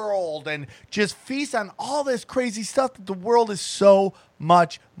the world and just feast on all this crazy stuff that the world is so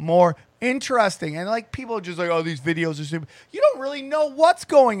much more interesting. And like, people are just like, oh, these videos are stupid. You don't really know what's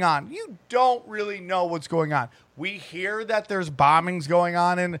going on. You don't really know what's going on. We hear that there's bombings going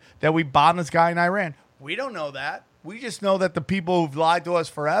on and that we bombed this guy in Iran. We don't know that. We just know that the people who've lied to us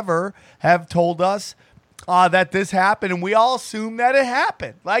forever have told us that this happened, and we all assume that it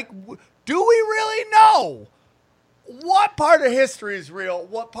happened. Like, do we really know what part of history is real,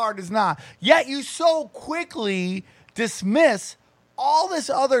 what part is not? Yet you so quickly dismiss all this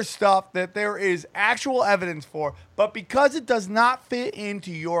other stuff that there is actual evidence for, but because it does not fit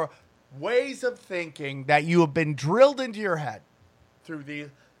into your ways of thinking that you have been drilled into your head through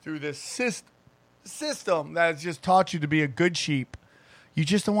this system that has just taught you to be a good sheep, you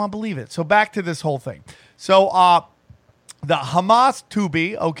just don't want to believe it. So back to this whole thing. So the Hamas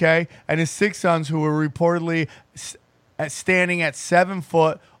Tubi, okay, and his 6 sons who were reportedly standing at 7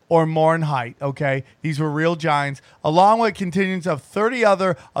 foot or more in height, okay? These were real giants, along with contingents of 30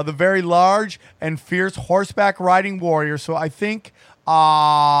 other of the very large and fierce horseback riding warriors. So I think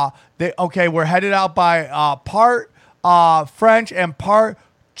we're headed out by part French and part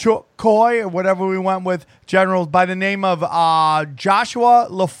Choctaw, or whatever we went with, generals by the name of Joshua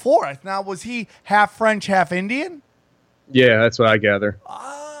Laforth. Now, was he half French, half Indian? Yeah, that's what I gather.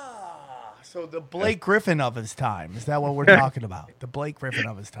 So the Blake Griffin of his time. Is that what we're talking about? The Blake Griffin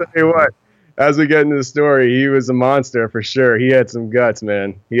of his time. Tell you what, as we get into the story, he was a monster for sure. He had some guts,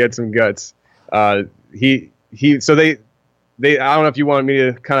 man. He had some guts. So they I don't know if you want me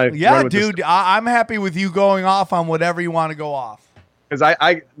to kind of run with dude. I'm happy with you going off on whatever you want to go off. Because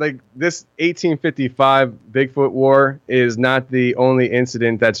I like this 1855 Bigfoot war is not the only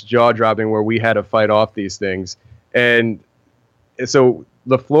incident that's jaw-dropping where we had to fight off these things. And so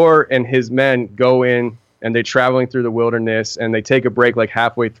LaFleur and his men go in and they're traveling through the wilderness and they take a break like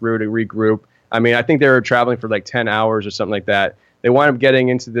halfway through to regroup. I mean, I think they were traveling for like 10 hours or something like that. They wind up getting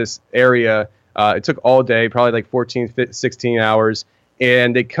into this area. It took all day, probably like 14, 16 hours.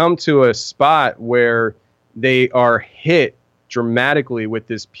 And they come to a spot where they are hit dramatically with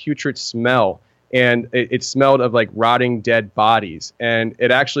this putrid smell. And it smelled of like rotting dead bodies. And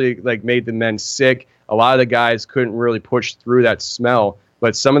it actually like made the men sick. A lot of the guys couldn't really push through that smell,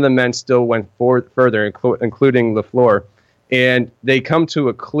 but some of the men still went further, including LaFleur. And they come to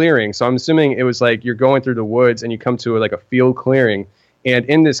a clearing. So I'm assuming it was like you're going through the woods and you come to like a field clearing. And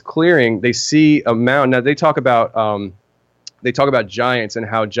in this clearing, they see a mound. Now they talk about giants and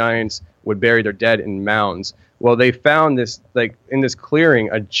how giants would bury their dead in mounds. Well, they found this, like in this clearing,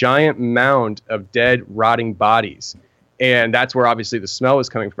 a giant mound of dead, rotting bodies. And that's where obviously the smell was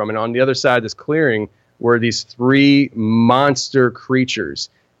coming from. And on the other side of this clearing were these 3 monster creatures.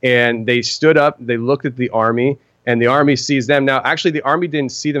 And they stood up, they looked at the army, and the army sees them. Now, actually, the army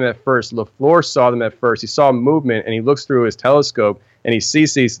didn't see them at first. LaFleur saw them at first. He saw movement, and he looks through his telescope, and he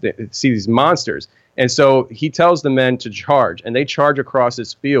sees these monsters. And so he tells the men to charge, and they charge across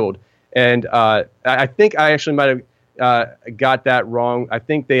this field. And I think I actually might have got that wrong. I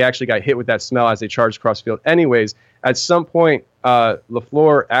think they actually got hit with that smell as they charged across the field. Anyways, at some point,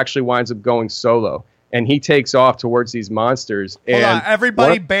 LaFleur actually winds up going solo. And he takes off towards these monsters. Hold and on,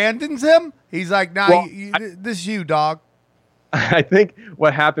 everybody abandons him? He's like, nah, Well, this is you, dog. I think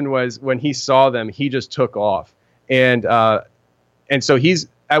what happened was when he saw them, he just took off. And so he's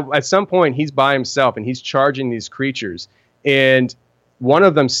at some point, he's by himself, and he's charging these creatures. And one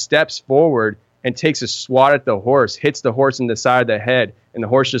of them steps forward and takes a swat at the horse, hits the horse in the side of the head, and the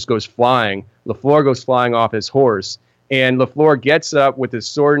horse just goes flying. LaFleur goes flying off his horse. And LaFleur gets up with his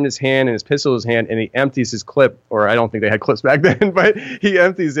sword in his hand and his pistol in his hand, and he empties his clip, or I don't think they had clips back then, but he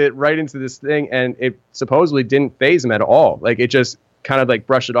empties it right into this thing, and it supposedly didn't faze him at all. Like, it just kind of like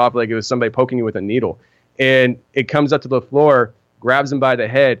brushed it off like it was somebody poking you with a needle. And it comes up to LaFleur, grabs him by the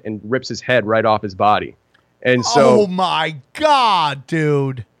head, and rips his head right off his body. And so, oh my God,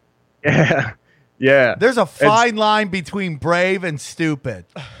 dude. Yeah. Yeah. There's a fine line between brave and stupid.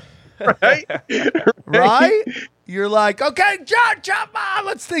 Right? Right? You're like, okay, John,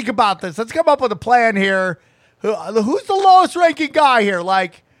 let's think about this. Let's come up with a plan here. Who's the lowest ranking guy here?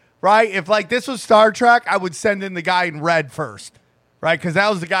 Like, right? If like this was Star Trek, I would send in the guy in red first, right? Because that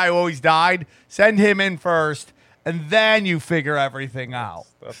was the guy who always died. Send him in first, and then you figure everything out.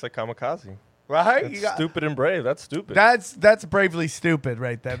 That's like kamikaze. Right? That's stupid and brave. That's stupid. That's bravely stupid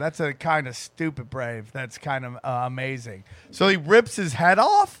right there. That's a kind of stupid brave. That's kind of amazing. So he rips his head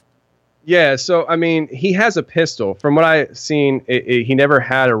off? Yeah, so, I mean, he has a pistol. From what I've seen, he never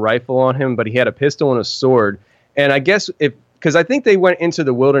had a rifle on him, but he had a pistol and a sword. And I guess because I think they went into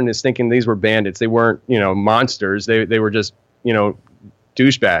the wilderness thinking these were bandits. They weren't, monsters. They were just,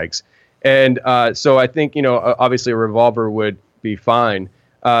 douchebags. And so I think, obviously a revolver would be fine.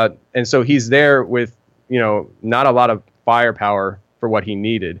 And so he's there with, not a lot of firepower for what he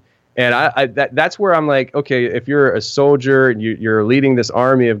needed. And that's where I'm like, okay, if you're a soldier and you're leading this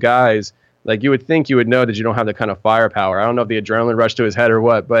army of guys, like you would think you would know that you don't have the kind of firepower. I don't know if the adrenaline rushed to his head or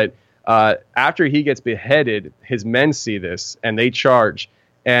what, but after he gets beheaded, his men see this and they charge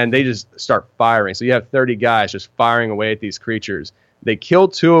and they just start firing. So you have 30 guys just firing away at these creatures. They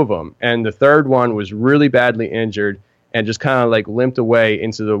killed 2 of them, and the third one was really badly injured and just kind of like limped away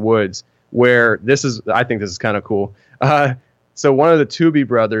into the woods. Where I think this is kind of cool. So one of the Tooby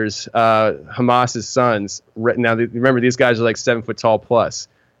brothers, Hamas's sons, now remember these guys are like 7 foot tall plus.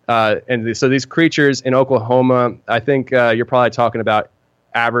 So these creatures in Oklahoma, I think you're probably talking about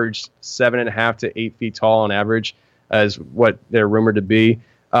average 7.5 to 8 feet tall on average as what they're rumored to be.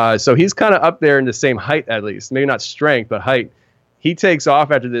 So he's kind of up there in the same height, at least, maybe not strength, but height. He takes off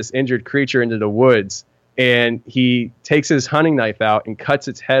after this injured creature into the woods, and he takes his hunting knife out and cuts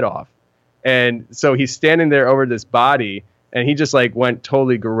its head off. And so he's standing there over this body, and he just like went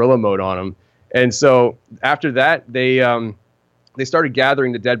totally guerrilla mode on him. And so after that, they started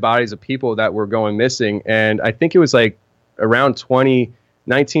gathering the dead bodies of people that were going missing. And I think it was like around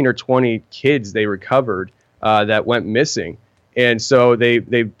 19 or 20 kids they recovered that went missing. And so they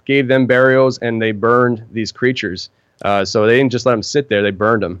gave them burials and they burned these creatures. So they didn't just let them sit there. They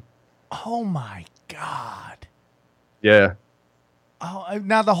burned them. Oh, my God. Yeah. Oh,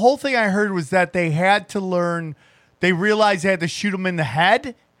 now, the whole thing I heard was that they had to learn, they realized they had to shoot him in the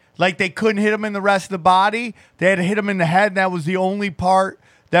head. Like they couldn't hit him in the rest of the body. They had to hit him in the head, and that was the only part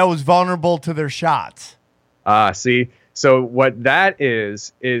that was vulnerable to their shots. See, so what that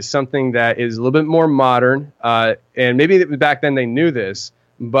is something that is a little bit more modern. And maybe back then they knew this,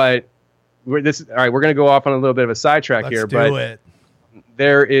 but all right, we're going to go off on a little bit of a sidetrack here. Let's do it.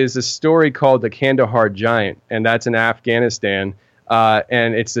 There is a story called the Kandahar Giant, and that's in Afghanistan.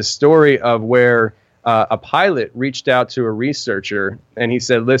 And it's the story of where a pilot reached out to a researcher, and he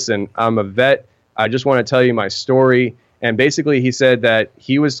said, listen, I'm a vet. I just want to tell you my story. And basically he said that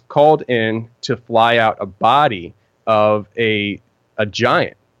he was called in to fly out a body of a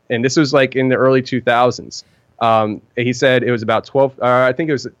giant. And this was like in the early 2000s. He said it was about I think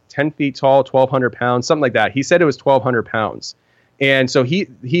it was 10 feet tall, 1,200 pounds, something like that. He said it was 1,200 pounds. And so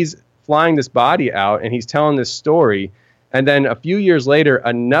he's flying this body out, and he's telling this story. And then a few years later,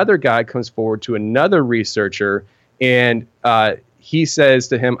 another guy comes forward to another researcher, and he says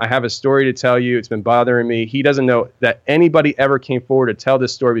to him, I have a story to tell you. It's been bothering me. He doesn't know that anybody ever came forward to tell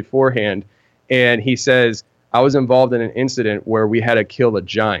this story beforehand. And he says, I was involved in an incident where we had to kill a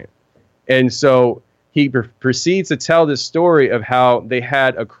giant. And so he proceeds to tell this story of how they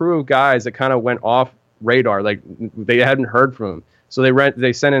had a crew of guys that kind of went off radar, like they hadn't heard from him. So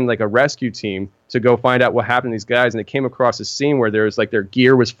they sent in like a rescue team to go find out what happened to these guys, and they came across a scene where there was like their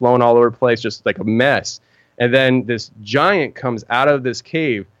gear was flown all over the place, just like a mess. And then this giant comes out of this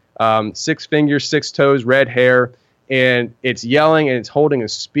cave, 6 fingers, 6 toes, red hair, and it's yelling and it's holding a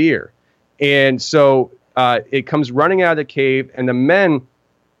spear. And so it comes running out of the cave, and the men,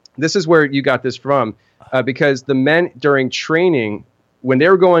 this is where you got this from, because the men during training, when they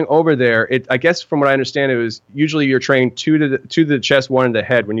were going over there, I guess from what I understand, it was usually you're trained 2 to the chest, 1 in the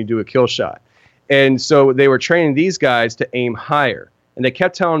head when you do a kill shot. And so they were training these guys to aim higher. And they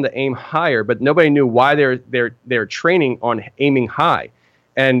kept telling them to aim higher, but nobody knew why they're training on aiming high.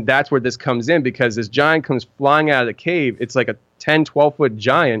 And that's where this comes in, because this giant comes flying out of the cave. It's like a 10, 12-foot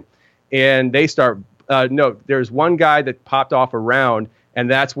giant. And they start, there's one guy that popped off a round, and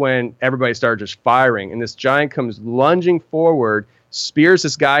that's when everybody started just firing. And this giant comes lunging forward, spears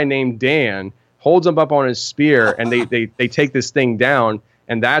this guy named Dan, holds him up on his spear, and they take this thing down.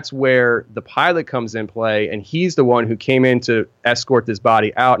 And that's where the pilot comes in play, and he's the one who came in to escort this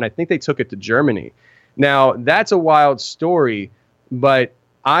body out. And I think they took it to Germany. Now, that's a wild story, but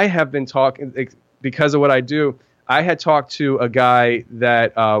I have been talking, because of what I do, I had talked to a guy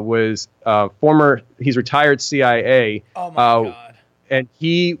that was he's retired CIA. Oh, my God. And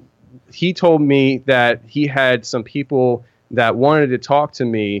he told me that he had some people that wanted to talk to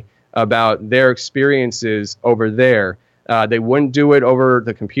me about their experiences over there. They wouldn't do it over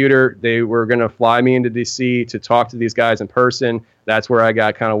the computer. They were going to fly me into D.C. to talk to these guys in person. That's where I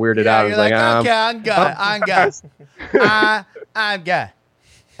got kind of weirded out. I was like, okay, I'm good.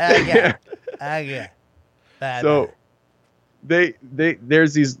 So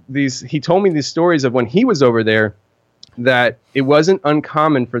there's these. He told me these stories of when he was over there, that it wasn't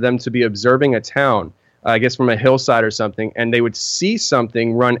uncommon for them to be observing a town, I guess from a hillside or something, and they would see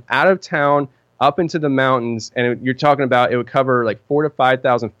something run out of town up into the mountains, and you're talking about it would cover like 4,000 to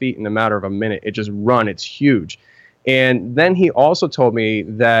 5,000 feet in a matter of a minute. It just run. It's huge. And then he also told me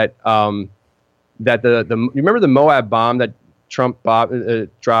that that you remember the Moab bomb that Trump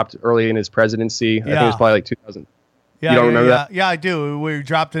dropped early in his presidency? I think it was probably like 2000. Yeah, you don't remember that? Yeah, I do. We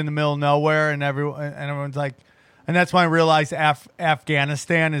dropped in the middle of nowhere, and everyone's like, and that's when I realized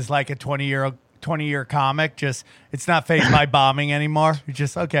Afghanistan is like a 20-year comic. Just it's not phased by bombing anymore. You're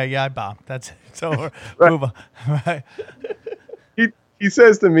just okay. Yeah, I bombed. That's it. So move on. Right. He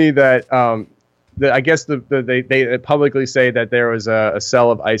says to me that I guess they publicly say that there was a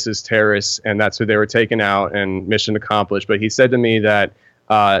cell of ISIS terrorists, and that's who they were taking out, and mission accomplished. But he said to me that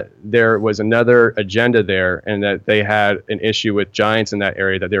there was another agenda there, and that they had an issue with giants in that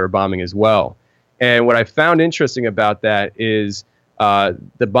area that they were bombing as well. And what I found interesting about that is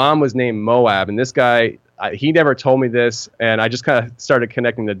the bomb was named Moab, and this guy, he never told me this, and I just kind of started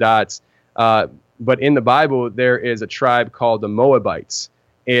connecting the dots. But in the Bible, there is a tribe called the Moabites,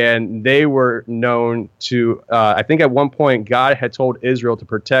 and they were known to, I think at one point, God had told Israel to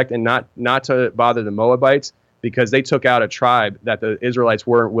protect and not to bother the Moabites, because they took out a tribe that the Israelites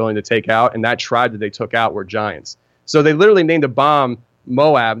weren't willing to take out, and that tribe that they took out were giants. So they literally named a bomb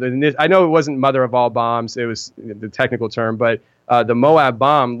Moab. I know it wasn't mother of all bombs, it was the technical term, but the Moab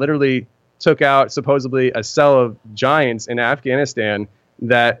bomb literally took out supposedly a cell of giants in Afghanistan,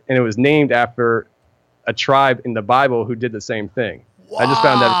 and it was named after a tribe in the Bible who did the same thing. Wow. I just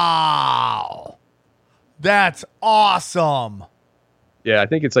found that. Wow. That's awesome. Yeah, I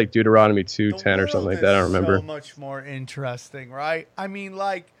think it's like Deuteronomy 2:10 or something like that. I don't remember. So much more interesting, right? I mean,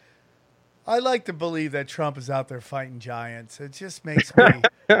 like, I like to believe that Trump is out there fighting giants. It just makes me,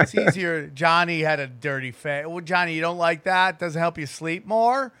 it's easier. Johnny had a dirty face. Well, Johnny, you don't like that? Doesn't help you sleep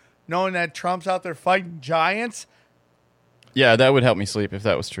more? Knowing that Trump's out there fighting giants? Yeah, that would help me sleep if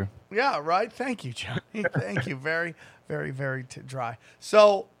that was true. Yeah, right? Thank you, Johnny. Thank you. Very, very, very dry.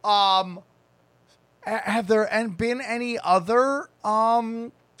 So, have there been any other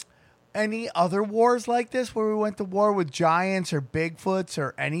wars like this where we went to war with giants or Bigfoots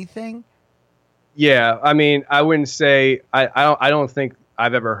or anything? Yeah, I mean, I wouldn't say I don't think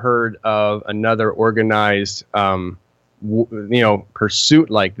I've ever heard of another organized pursuit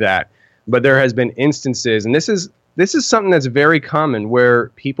like that. But there has been instances, and this is something that's very common, where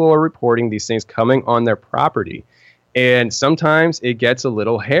people are reporting these things coming on their property, and sometimes it gets a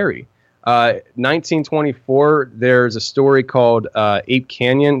little hairy. 1924, there's a story called Ape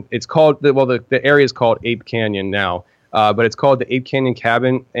Canyon. It's called the area is called Ape Canyon now. But it's called the Ape Canyon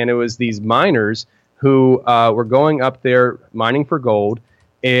Cabin, and it was these miners who were going up there mining for gold,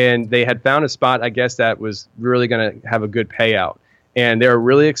 and they had found a spot, I guess, that was really going to have a good payout. And they were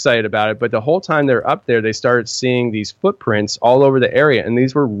really excited about it. But the whole time they're up there, they started seeing these footprints all over the area. And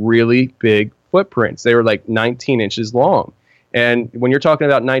these were really big footprints. They were like 19 inches long. And when you're talking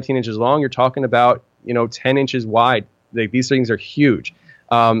about 19 inches long, you're talking about, 10 inches wide. These things are huge.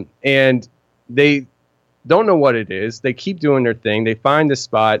 And they don't know what it is. They keep doing their thing. They find this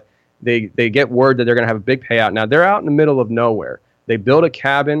spot. They get word that they're going to have a big payout. Now, they're out in the middle of nowhere. They built a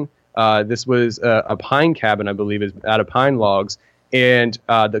cabin. This was a pine cabin, I believe, is out of pine logs. And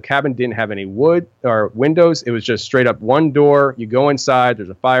the cabin didn't have any wood or windows. It was just straight up one door. You go inside. There's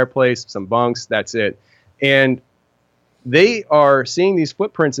a fireplace, some bunks. That's it. And they are seeing these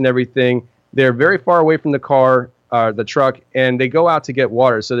footprints and everything. They're very far away from the car, the truck, and they go out to get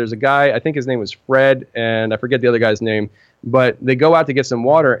water. So there's a guy, I think his name was Fred, and I forget the other guy's name. But they go out to get some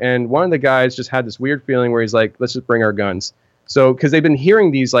water, and one of the guys just had this weird feeling where he's like, let's just bring our guns. So because they've been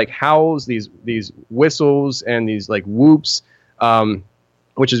hearing these like howls, these whistles, and these like whoops,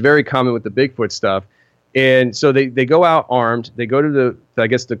 which is very common with the Bigfoot stuff. And so they go out armed. They go to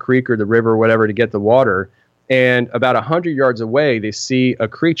the creek or the river or whatever to get the water. And about 100 yards away, they see a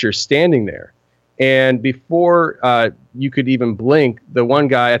creature standing there. And before you could even blink, the one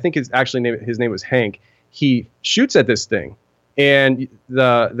guy, I think his name was Hank, he shoots at this thing. And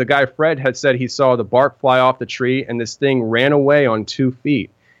the guy Fred had said he saw the bark fly off the tree, and this thing ran away on 2 feet.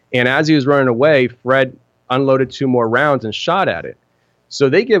 And as he was running away, Fred unloaded 2 more rounds and shot at it. So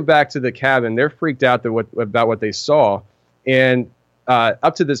they get back to the cabin. They're freaked out about what they saw. And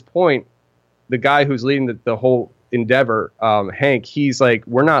up to this point, the guy who's leading the whole endeavor, Hank, he's like,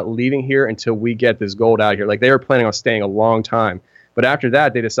 we're not leaving here until we get this gold out of here. Like, they were planning on staying a long time. But after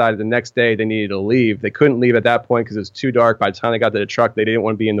that, they decided the next day they needed to leave. They couldn't leave at that point because it was too dark. By the time they got to the truck, they didn't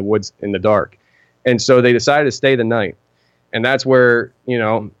want to be in the woods in the dark. And so they decided to stay the night. And that's where,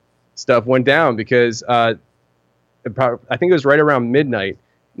 stuff went down because I think it was right around midnight.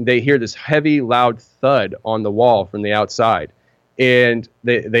 They hear this heavy, loud thud on the wall from the outside. And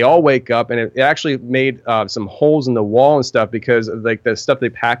they all wake up, and it actually made some holes in the wall and stuff because of like the stuff they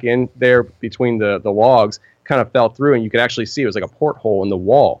pack in there between the logs kind of fell through, and you could actually see it was like a porthole in the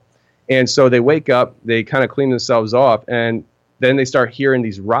wall. And so they wake up, they kind of clean themselves off, and then they start hearing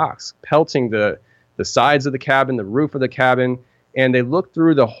these rocks pelting the sides of the cabin, the roof of the cabin, and they look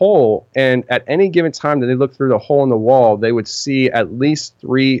through the hole, and at any given time that they look through the hole in the wall, they would see at least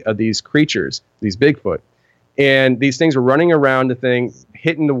 3 of these creatures, these Bigfoot. And these things were running around the thing,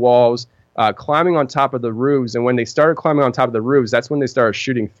 hitting the walls, climbing on top of the roofs. And when they started climbing on top of the roofs, that's when they started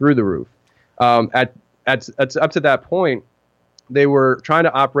shooting through the roof. Up to that point, they were trying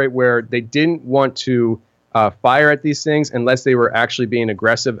to operate where they didn't want to fire at these things unless they were actually being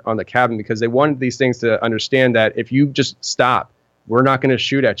aggressive on the cabin, because they wanted these things to understand that if you just stop, we're not going to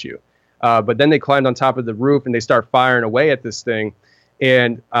shoot at you. But then they climbed on top of the roof and they start firing away at this thing.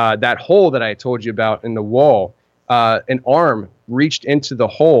 And that hole that I told you about in the wall, an arm reached into the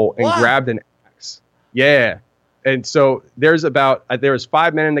hole and grabbed an axe. Yeah. And so there was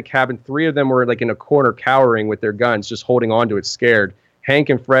 5 men in the cabin. 3 of them were like in a corner cowering with their guns, just holding on to it, scared. Hank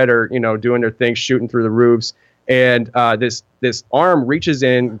and Fred are, doing their thing, shooting through the roofs. And this arm reaches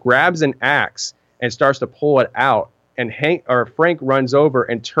in, grabs an axe, and starts to pull it out. And Frank runs over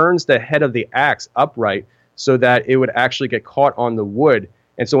and turns the head of the axe upright so that it would actually get caught on the wood.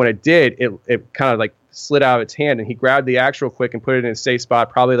 And so when it did, it kind of like slid out of its hand, and he grabbed the axe real quick and put it in a safe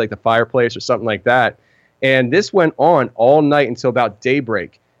spot, probably like the fireplace or something like that. And this went on all night until about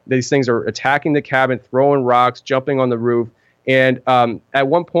daybreak. These things are attacking the cabin, throwing rocks, jumping on the roof. And at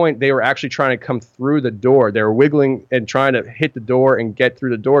one point, they were actually trying to come through the door. They were wiggling and trying to hit the door and get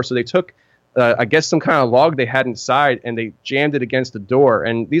through the door. So they took, I guess, some kind of log they had inside, and they jammed it against the door.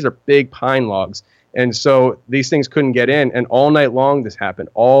 And these are big pine logs. And so these things couldn't get in. And all night long, this happened.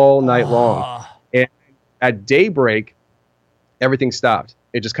 All night long. And at daybreak, everything stopped.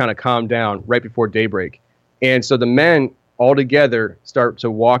 It just kind of calmed down right before daybreak. And so the men all together start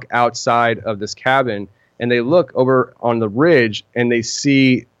to walk outside of this cabin, and they look over on the ridge, and they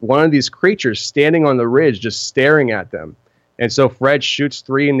see one of these creatures standing on the ridge just staring at them. And so Fred shoots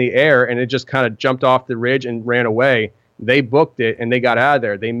 3 in the air, and it just kind of jumped off the ridge and ran away. They booked it, and they got out of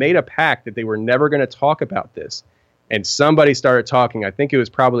there. They made a pact that they were never going to talk about this. And somebody started talking. I think it was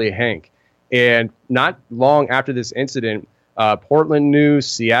probably Hank. And not long after this incident, Portland News,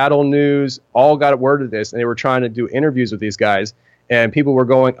 Seattle News, all got word of this, and they were trying to do interviews with these guys. And people were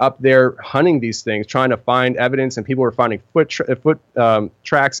going up there hunting these things, trying to find evidence, and people were finding foot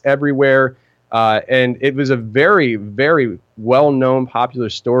tracks everywhere. And it was a very, very well-known, popular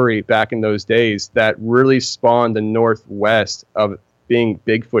story back in those days that really spawned the Northwest of being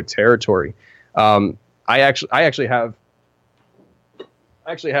Bigfoot territory. I actually have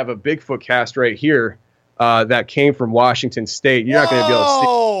I actually have a Bigfoot cast right here that came from Washington State. You're not going to be able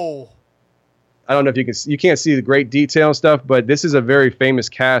to see. I don't know if you can't see the great detail and stuff, but this is a very famous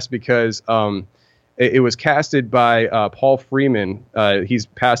cast because it was casted by Paul Freeman. He's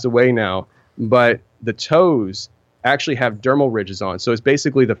passed away now, but the toes actually have dermal ridges on. So it's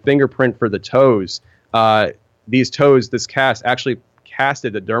basically the fingerprint for the toes. These toes, this cast actually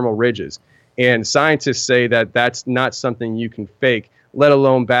casted the dermal ridges. And scientists say that that's not something you can fake, let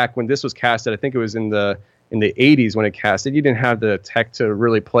alone back when this was casted. I think it was in the 80s when it casted. You didn't have the tech to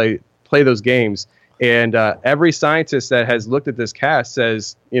really play those games. And every scientist that has looked at this cast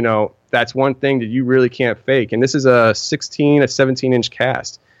says, that's one thing that you really can't fake. And this is a 17-inch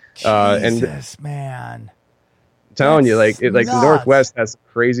cast. Jesus, man. I'm telling you, like the nuts. Northwest has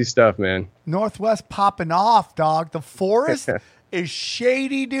crazy stuff, man. Northwest popping off, dog. The forest is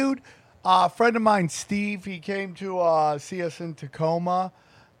shady, dude. A friend of mine, Steve, he came to see us in Tacoma.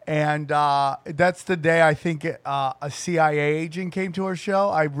 And that's the day I think a CIA agent came to our show.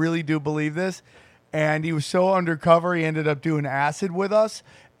 I really do believe this. And he was so undercover, he ended up doing acid with us.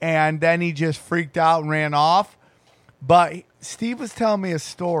 And then he just freaked out and ran off. But Steve was telling me a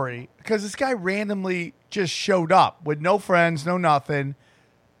story because this guy randomly just showed up with no friends, no nothing.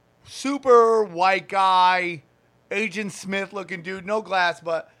 Super white guy, Agent Smith looking dude, no glass,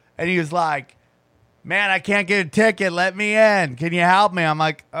 and he was like, man, I can't get a ticket. Let me in. Can you help me? I'm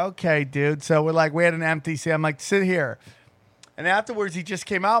like, okay, dude. So we had an empty seat. I'm like, sit here. And afterwards, he just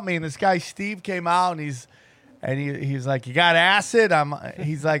came out me, and this guy Steve came out, and he's like, you got acid?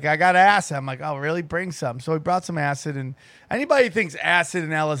 He's like, I got acid. I'm like, oh, really? Bring some. So he brought some acid, and anybody who thinks acid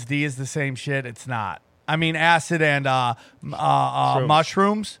and LSD is the same shit, it's not. I mean, acid and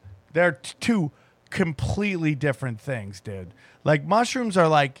mushrooms, they're two completely different things, dude. Like, mushrooms are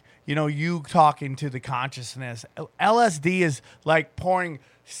like, you talking to the consciousness. LSD is like pouring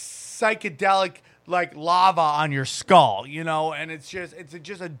psychedelic like lava on your skull, and it's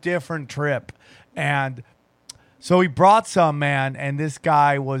just a different trip. And so he brought some, man, and this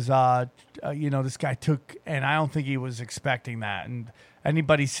guy was this guy took, and I don't think he was expecting that. And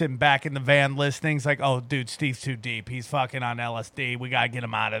anybody sitting back in the van listening's like, oh, dude, Steve's too deep. He's fucking on LSD. We got to get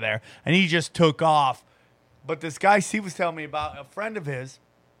him out of there. And he just took off. But this guy Steve was telling me about, a friend of his,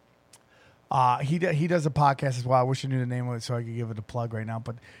 he does a podcast as well. I wish I knew the name of it so I could give it a plug right now.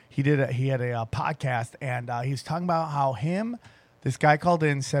 But he had a podcast, and he was talking about how this guy called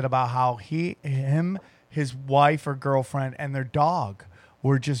in, said about how his wife or girlfriend and their dog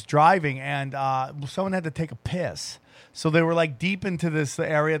were just driving, and someone had to take a piss. So they were like deep into this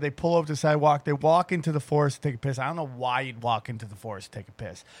area. They pull over to the sidewalk. They walk into the forest to take a piss. I don't know why you'd walk into the forest to take a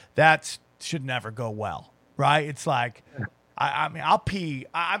piss. That should never go well, right? It's like, I mean, I'll pee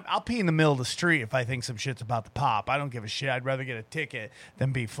in the middle of the street if I think some shit's about to pop. I don't give a shit. I'd rather get a ticket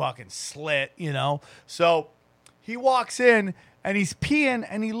than be fucking slit, So he walks in and he's peeing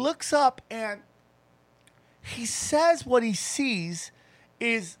and he looks up and he says what he sees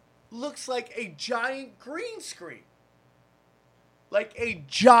looks like a giant green screen. Like a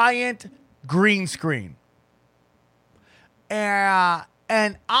giant green screen.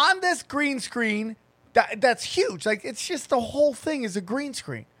 And on this green screen, that's huge. Like, it's just the whole thing is a green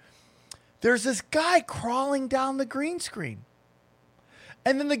screen. There's this guy crawling down the green screen.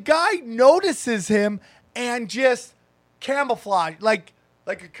 And then the guy notices him and just like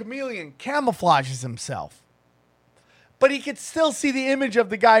a chameleon, camouflages himself. But he could still see the image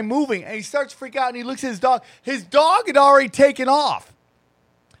of the guy moving. And he starts to freak out and he looks at his dog. His dog had already taken off.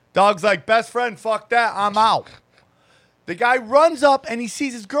 Dog's like, best friend, fuck that, I'm out. The guy runs up and he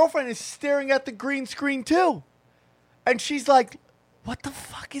sees his girlfriend is staring at the green screen too. And she's like, what the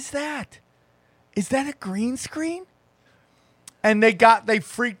fuck is that? Is that a green screen? And they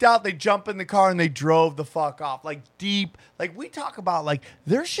freaked out. They jumped in the car and they drove the fuck off. Like deep, like we talk about, like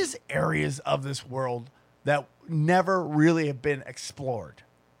there's just areas of this world that never really have been explored.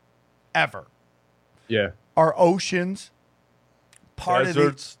 Ever. Yeah. Our oceans,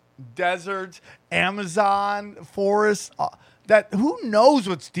 Deserts. Deserts, Amazon, forests, that who knows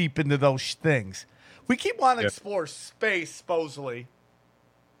what's deep into those things. We keep wanting to explore space, supposedly.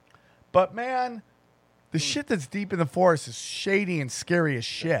 But man, the shit that's deep in the forest is shady and scary as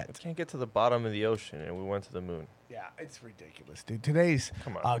shit. We can't get to the bottom of the ocean, and we went to the moon. Yeah, it's ridiculous, dude. Today's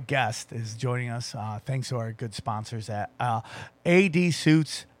guest is joining us thanks to our good sponsors at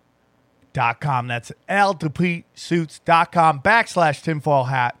adsuits.com. That's l2psuits.com/tinfoil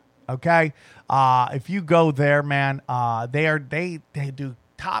hat. Okay, if you go there, man, they do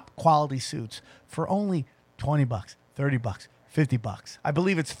top quality suits for only $20, $30, $50. I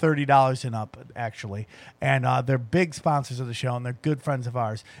believe it's $30 and up, actually. And they're big sponsors of the show, and they're good friends of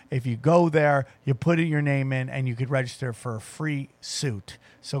ours. If you go there, you put your name in, and you could register for a free suit.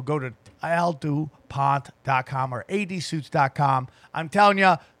 So go to aldupont.com or adsuits.com. I'm telling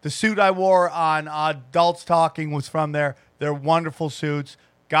you, the suit I wore on Adults Talking was from there. They're wonderful suits.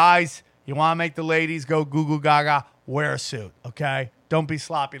 Guys, you want to make the ladies go goo goo gaga, wear a suit, okay? Don't be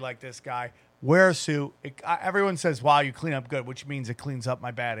sloppy like this guy. Wear a suit. Everyone says, wow, you clean up good, which means it cleans up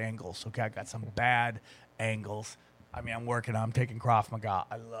my bad angles, okay? I got some bad angles. I mean, I'm taking Krav Maga.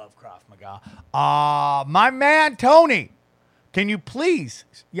 I love Krav Maga. My man, Tony, can you please,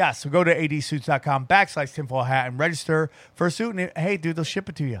 so go to adsuits.com/tinfoil hat and register for a suit. And hey, dude, they'll ship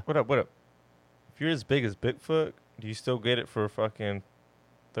it to you. What up? If you're as big as Bigfoot, do you still get it for fucking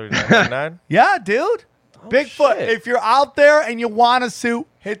 $39.99? Yeah, dude. Oh, Bigfoot, shit. if you're out there and you want a suit,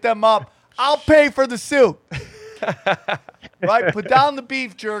 hit them up. I'll pay for the suit. Right? Put down the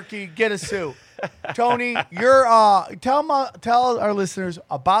beef jerky, get a suit. Tony, you're tell our listeners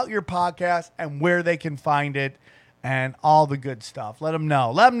about your podcast and where they can find it and all the good stuff. Let them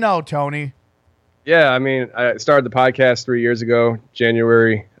know, Tony. Yeah, I mean, I started the podcast 3 years ago,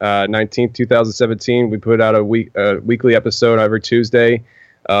 January 19th, 2017. We put out a weekly episode every Tuesday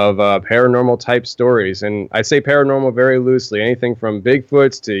of paranormal type stories. And I say paranormal very loosely, anything from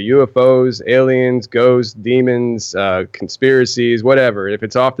Bigfoots to UFOs, aliens, ghosts, demons, conspiracies, whatever. If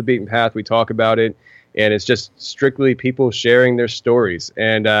it's off the beaten path, we talk about it. And it's just strictly people sharing their stories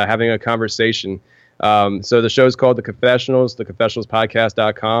and having a conversation. So the show's called The Confessionals,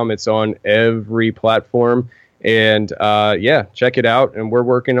 theconfessionalspodcast.com. It's on every platform. And check it out. And we're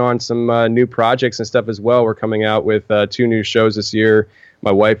working on some new projects and stuff as well. We're coming out with 2 new shows this year.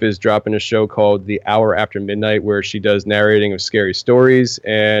 My wife is dropping a show called The Hour After Midnight, where she does narrating of scary stories.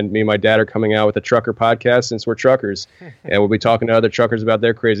 And me and my dad are coming out with a trucker podcast since we're truckers. And we'll be talking to other truckers about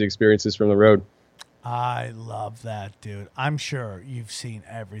their crazy experiences from the road. I love that, dude. I'm sure you've seen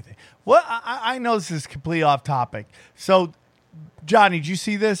everything. Well, I know this is completely off topic. So, Johnny, did you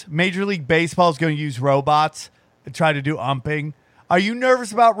see this? Major League Baseball is going to use robots to try to do umping. Are you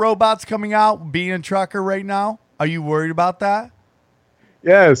nervous about robots coming out, being a trucker right now? Are you worried about that?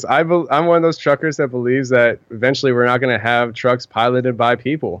 Yes, I'm one of those truckers that believes that eventually we're not going to have trucks piloted by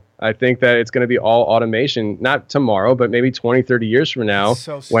people. I think that it's going to be all automation, not tomorrow, but maybe 20, 30 years from now,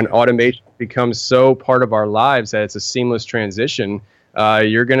 when automation becomes so part of our lives that it's a seamless transition.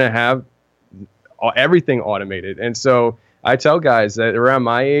 You're going to have everything automated. And so I tell guys that around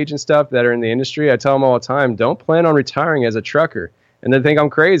my age and stuff that are in the industry, I tell them all the time, don't plan on retiring as a trucker. And they think I'm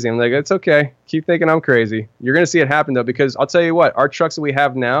crazy. I'm like, it's okay. Keep thinking I'm crazy. You're going to see it happen, though, because I'll tell you what, our trucks that we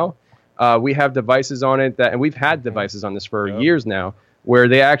have now, we have devices on it and we've had devices on this for years now, where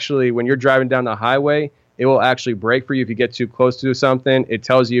they actually, when you're driving down the highway, it will actually brake for you if you get too close to something. It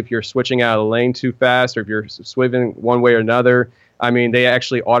tells you if you're switching out of the lane too fast or if you're swerving one way or another. I mean, they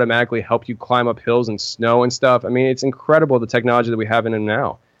actually automatically help you climb up hills and snow and stuff. I mean, it's incredible the technology that we have in them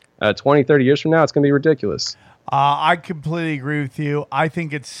now. 20, 30 years from now, it's going to be ridiculous. I completely agree with you. I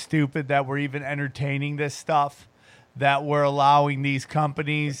think it's stupid that we're even entertaining this stuff, that we're allowing these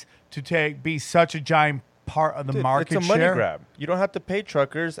companies to be such a giant part of the market share. It's a money grab. You don't have to pay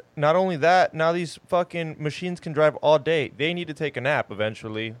truckers. Not only that, now these fucking machines can drive all day. They need to take a nap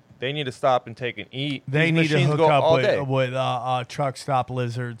eventually. They need to stop and take and eat. They these need to hook up with day. truck stop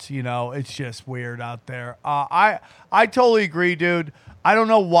lizards. You know, it's just weird out there. I totally agree, dude. I don't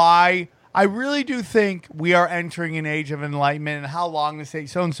know why. I really do think we are entering an age of enlightenment. And how long this age?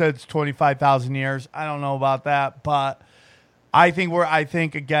 Someone said it's 25,000 years. I don't know about that, but I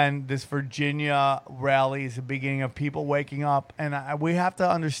think again, this Virginia rally is the beginning of people waking up, and we have to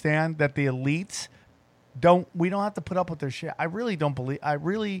understand that the elites we don't have to put up with their shit. I really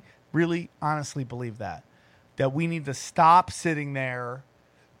honestly believe that we need to stop sitting there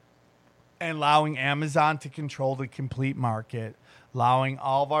and allowing Amazon to control the complete market, allowing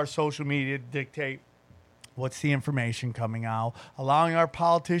all of our social media to dictate what's the information coming out, allowing our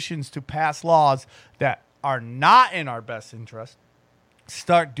politicians to pass laws that are not in our best interest,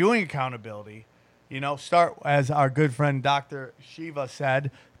 start doing accountability, start, as our good friend Dr. Shiva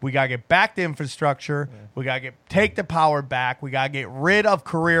said, we got to get back to infrastructure. Yeah. We got to take the power back. We got to get rid of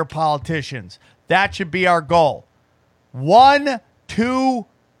career politicians. That should be our goal. 1, 2,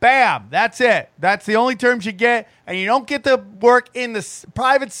 bam. That's it. That's the only terms you get. And you don't get to work in the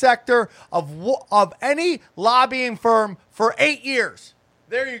private sector of any lobbying firm for 8 years.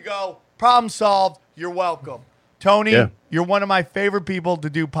 There you go. Problem solved. You're welcome. Tony, You're one of my favorite people to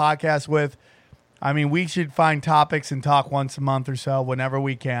do podcasts with. I mean, we should find topics and talk once a month or so whenever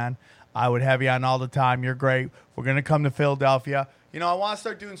we can. I would have you on all the time. You're great. We're going to come to Philadelphia. I want to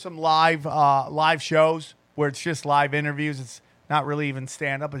start doing some live shows where it's just live interviews. It's not really even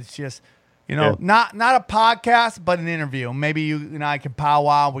stand-up. It's just, not a podcast, but an interview. Maybe you and I could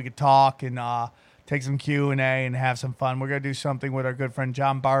powwow. We could talk and take some Q&A and have some fun. We're going to do something with our good friend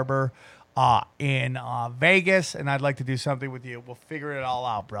John Barber in Vegas, and I'd like to do something with you. We'll figure it all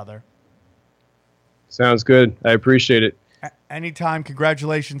out, brother. Sounds good. I appreciate it. Anytime.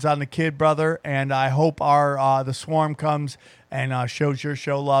 Congratulations on the kid, brother. And I hope the Swarm comes and shows your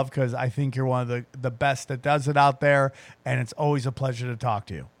show love, because I think you're one of the best that does it out there, and it's always a pleasure to talk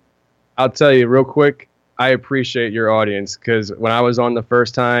to you. I'll tell you real quick, I appreciate your audience, because when I was on the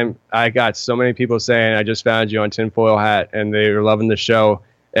first time, I got so many people saying, I just found you on Tinfoil Hat, and they were loving the show.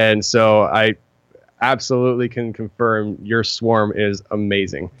 And so I absolutely can confirm your Swarm is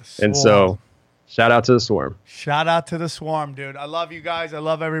amazing. And so shout out to the Swarm. Shout out to the Swarm, dude. I love you guys. I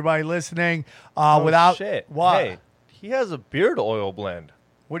love everybody listening. Shit. What? Hey, he has a beard oil blend.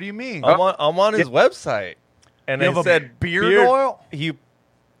 What do you mean? I'm on his website, and You it have a said beard oil?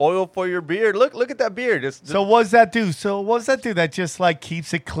 Oil for your beard. Look at that beard. So what does that do? That just like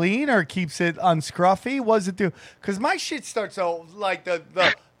keeps it clean or keeps it unscruffy? What does it do? Because my shit starts like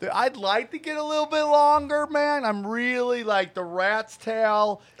I'd like to get a little bit longer, man. I'm really like the rat's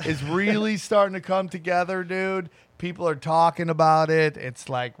tail is really starting to come together, dude. People are talking about it. It's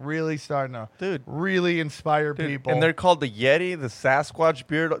like really starting to really inspire people. And they're called the Yeti, the Sasquatch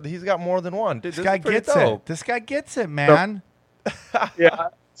beard. He's got more than one. Dude, this guy gets it. This guy gets it, man. Yeah.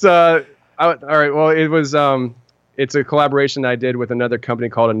 All right. Well, it was it's a collaboration I did with another company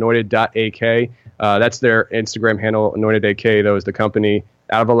called Anointed.ak. That's their Instagram handle. Anointed.ak, though, is the company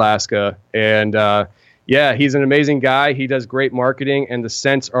out of Alaska. And he's an amazing guy. He does great marketing, and the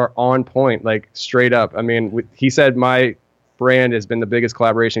scents are on point, like straight up. I mean, he said my brand has been the biggest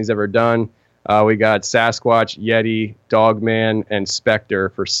collaboration he's ever done. We got Sasquatch, Yeti, Dogman, and Spectre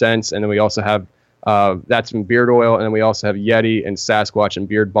for scents, and then we also have that's from beard oil, and then we also have Yeti and Sasquatch and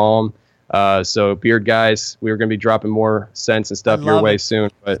beard balm. So beard guys, we were going to be dropping more scents and stuff your way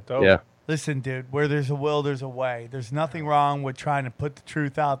soon. But yeah. Listen, dude, where there's a will, there's a way. There's nothing wrong with trying to put the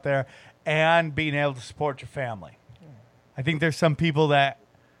truth out there and being able to support your family. I think there's some people that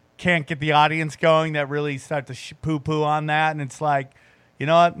can't get the audience going that really start to poo-poo on that. And it's like, you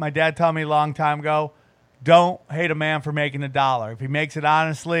know what? My dad told me a long time ago, don't hate a man for making $1. If he makes it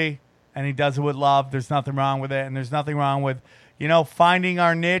honestly and he does it with love, there's nothing wrong with it. And there's nothing wrong with, finding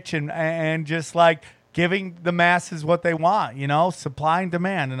our niche and just like giving the masses what they want, supply and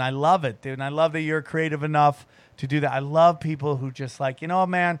demand. And I love it, dude. And I love that you're creative enough to do that. I love people who just like,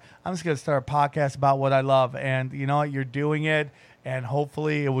 man, I'm just going to start a podcast about what I love. And you know what? You're doing it. And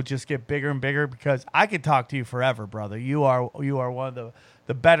hopefully it will just get bigger and bigger, because I could talk to you forever, brother. You are one of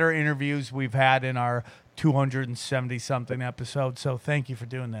the better interviews we've had in our 270-something episodes. So thank you for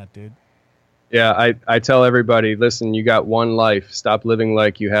doing that, dude. Yeah, I tell everybody, listen, you got one life. Stop living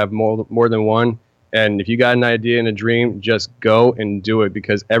like you have more than one. And if you got an idea and a dream, just go and do it,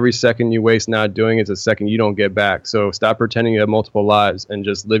 because every second you waste not doing it is a second you don't get back. So stop pretending you have multiple lives and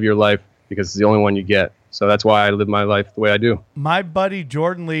just live your life, because it's the only one you get. So that's why I live my life the way I do. My buddy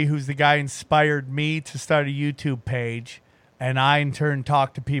Jordan Lee, who's the guy who inspired me to start a YouTube page, and I in turn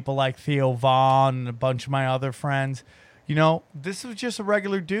talked to people like Theo Vaughn and a bunch of my other friends. This was just a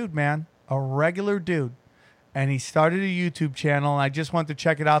regular dude, man. A regular dude. And he started a YouTube channel, and I just went to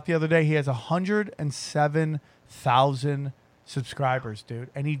check it out the other day. He has 107,000 subscribers, dude.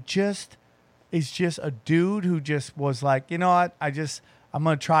 And he just is just a dude who just was like, you know what? I'm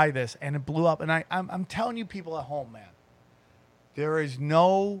going to try this. And it blew up. And I'm telling you, people at home, man, there is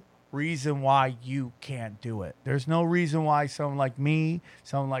no reason why you can't do it. There's no reason why someone like me,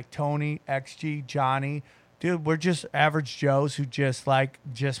 someone like Tony, XG, Johnny, dude, we're just average Joes who just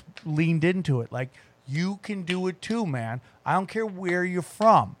leaned into it. Like, you can do it too, man. I don't care where you're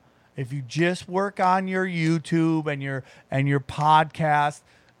from. If you just work on your YouTube and your podcast,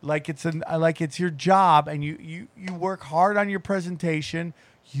 like it's your job, and you work hard on your presentation,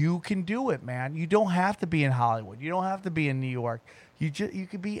 you can do it, man. You don't have to be in Hollywood. You don't have to be in New York. You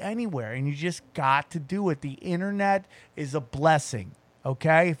could be anywhere, and you just got to do it. The internet is a blessing.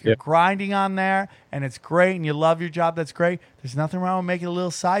 Okay, if you're grinding on there and it's great and you love your job, that's great. There's nothing wrong with making a little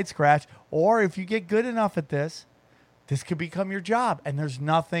side scratch. Or if you get good enough at this could become your job. And there's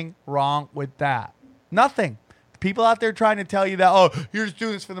nothing wrong with that. Nothing. People out there trying to tell you that, oh, you're just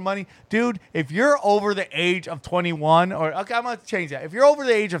doing this for the money. Dude, if you're over the age of 21, or, okay, I'm going to change that. If you're over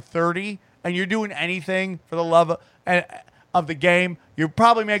the age of 30 and you're doing anything for the love of the game, you're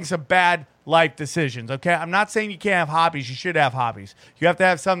probably making some bad life decisions, okay? I'm not saying you can't have hobbies. You should have hobbies. You have to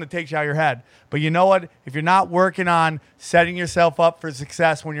have something that takes you out of your head. But you know what? If you're not working on setting yourself up for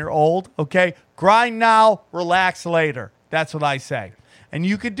success when you're old, okay, grind now, relax later. That's what I say. And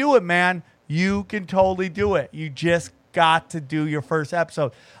you can do it, man. You can totally do it. You just got to do your first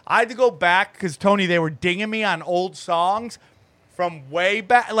episode. I had to go back because, Tony, they were dinging me on old songs from way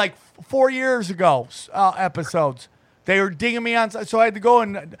back, like 4 years ago, episodes. They were dinging me on, so I had to go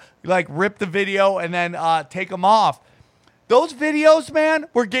and like rip the video and then take them off. Those videos, man,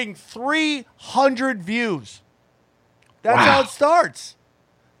 were getting 300 views. That's how it starts.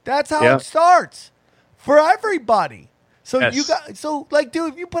 That's how it starts for everybody. So dude,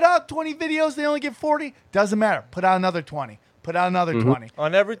 if you put out 20 videos, they only get 40. Doesn't matter. Put out another 20. Put out another 20.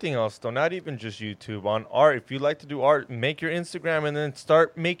 On everything else, though, not even just YouTube. On art, if you like to do art, make your Instagram and then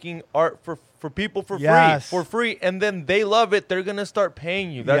start making art for people for free, and then they love it. They're gonna start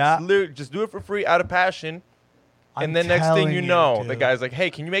paying you. That's literally just do it for free out of passion, and then next thing you know, the guy's like, "Hey,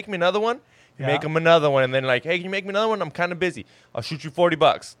 can you make me another one?" You make him another one, and then like, "Hey, can you make me another one? I'm kind of busy. I'll shoot you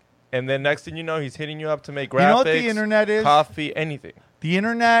 $40." And then next thing you know, he's hitting you up to make graphics. You know what the internet is? Coffee, anything. The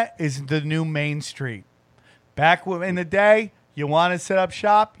internet is the new Main Street. Back in the day, you want to set up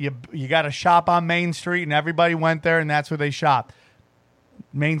shop, you got to shop on Main Street, and everybody went there, and that's where they shopped.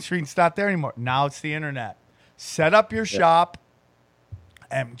 Main Street's not there anymore. Now it's the internet. Set up your shop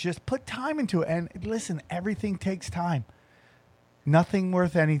and just put time into it. And listen, everything takes time. Nothing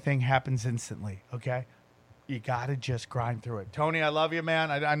worth anything happens instantly, okay? You got to just grind through it. Tony, I love you,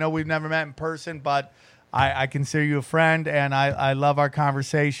 man. I know we've never met in person, but I consider you a friend, and I love our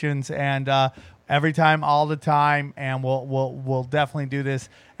conversations. And every time, all the time, and we'll definitely do this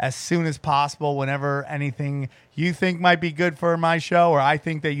as soon as possible. Whenever anything you think might be good for my show, or I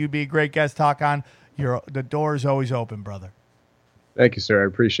think that you'd be a great guest talk on, the door is always open, brother. Thank you, sir. I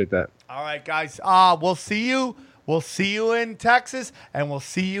appreciate that. All right, guys. We'll see you. We'll see you in Texas, and we'll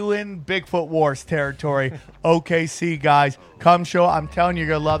see you in Bigfoot Wars territory. OKC, guys. Come show. I'm telling you,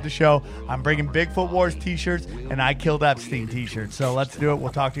 you're going to love the show. I'm bringing Bigfoot Wars t-shirts and I Killed Epstein t-shirts. So let's do it.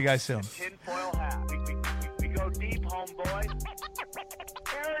 We'll talk to you guys soon. Tinfoil hat. We go deep, homeboy.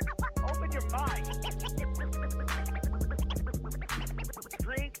 Aaron, open your mind.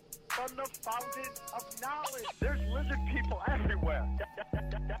 Drink from the fountain of knowledge. There's lizard people everywhere.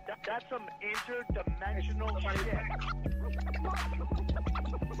 That's some interdimensional shit.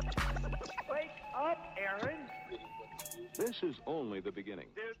 Wake up, Aaron. This is only the beginning.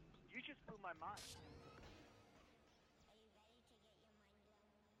 Dude, you just blew my mind.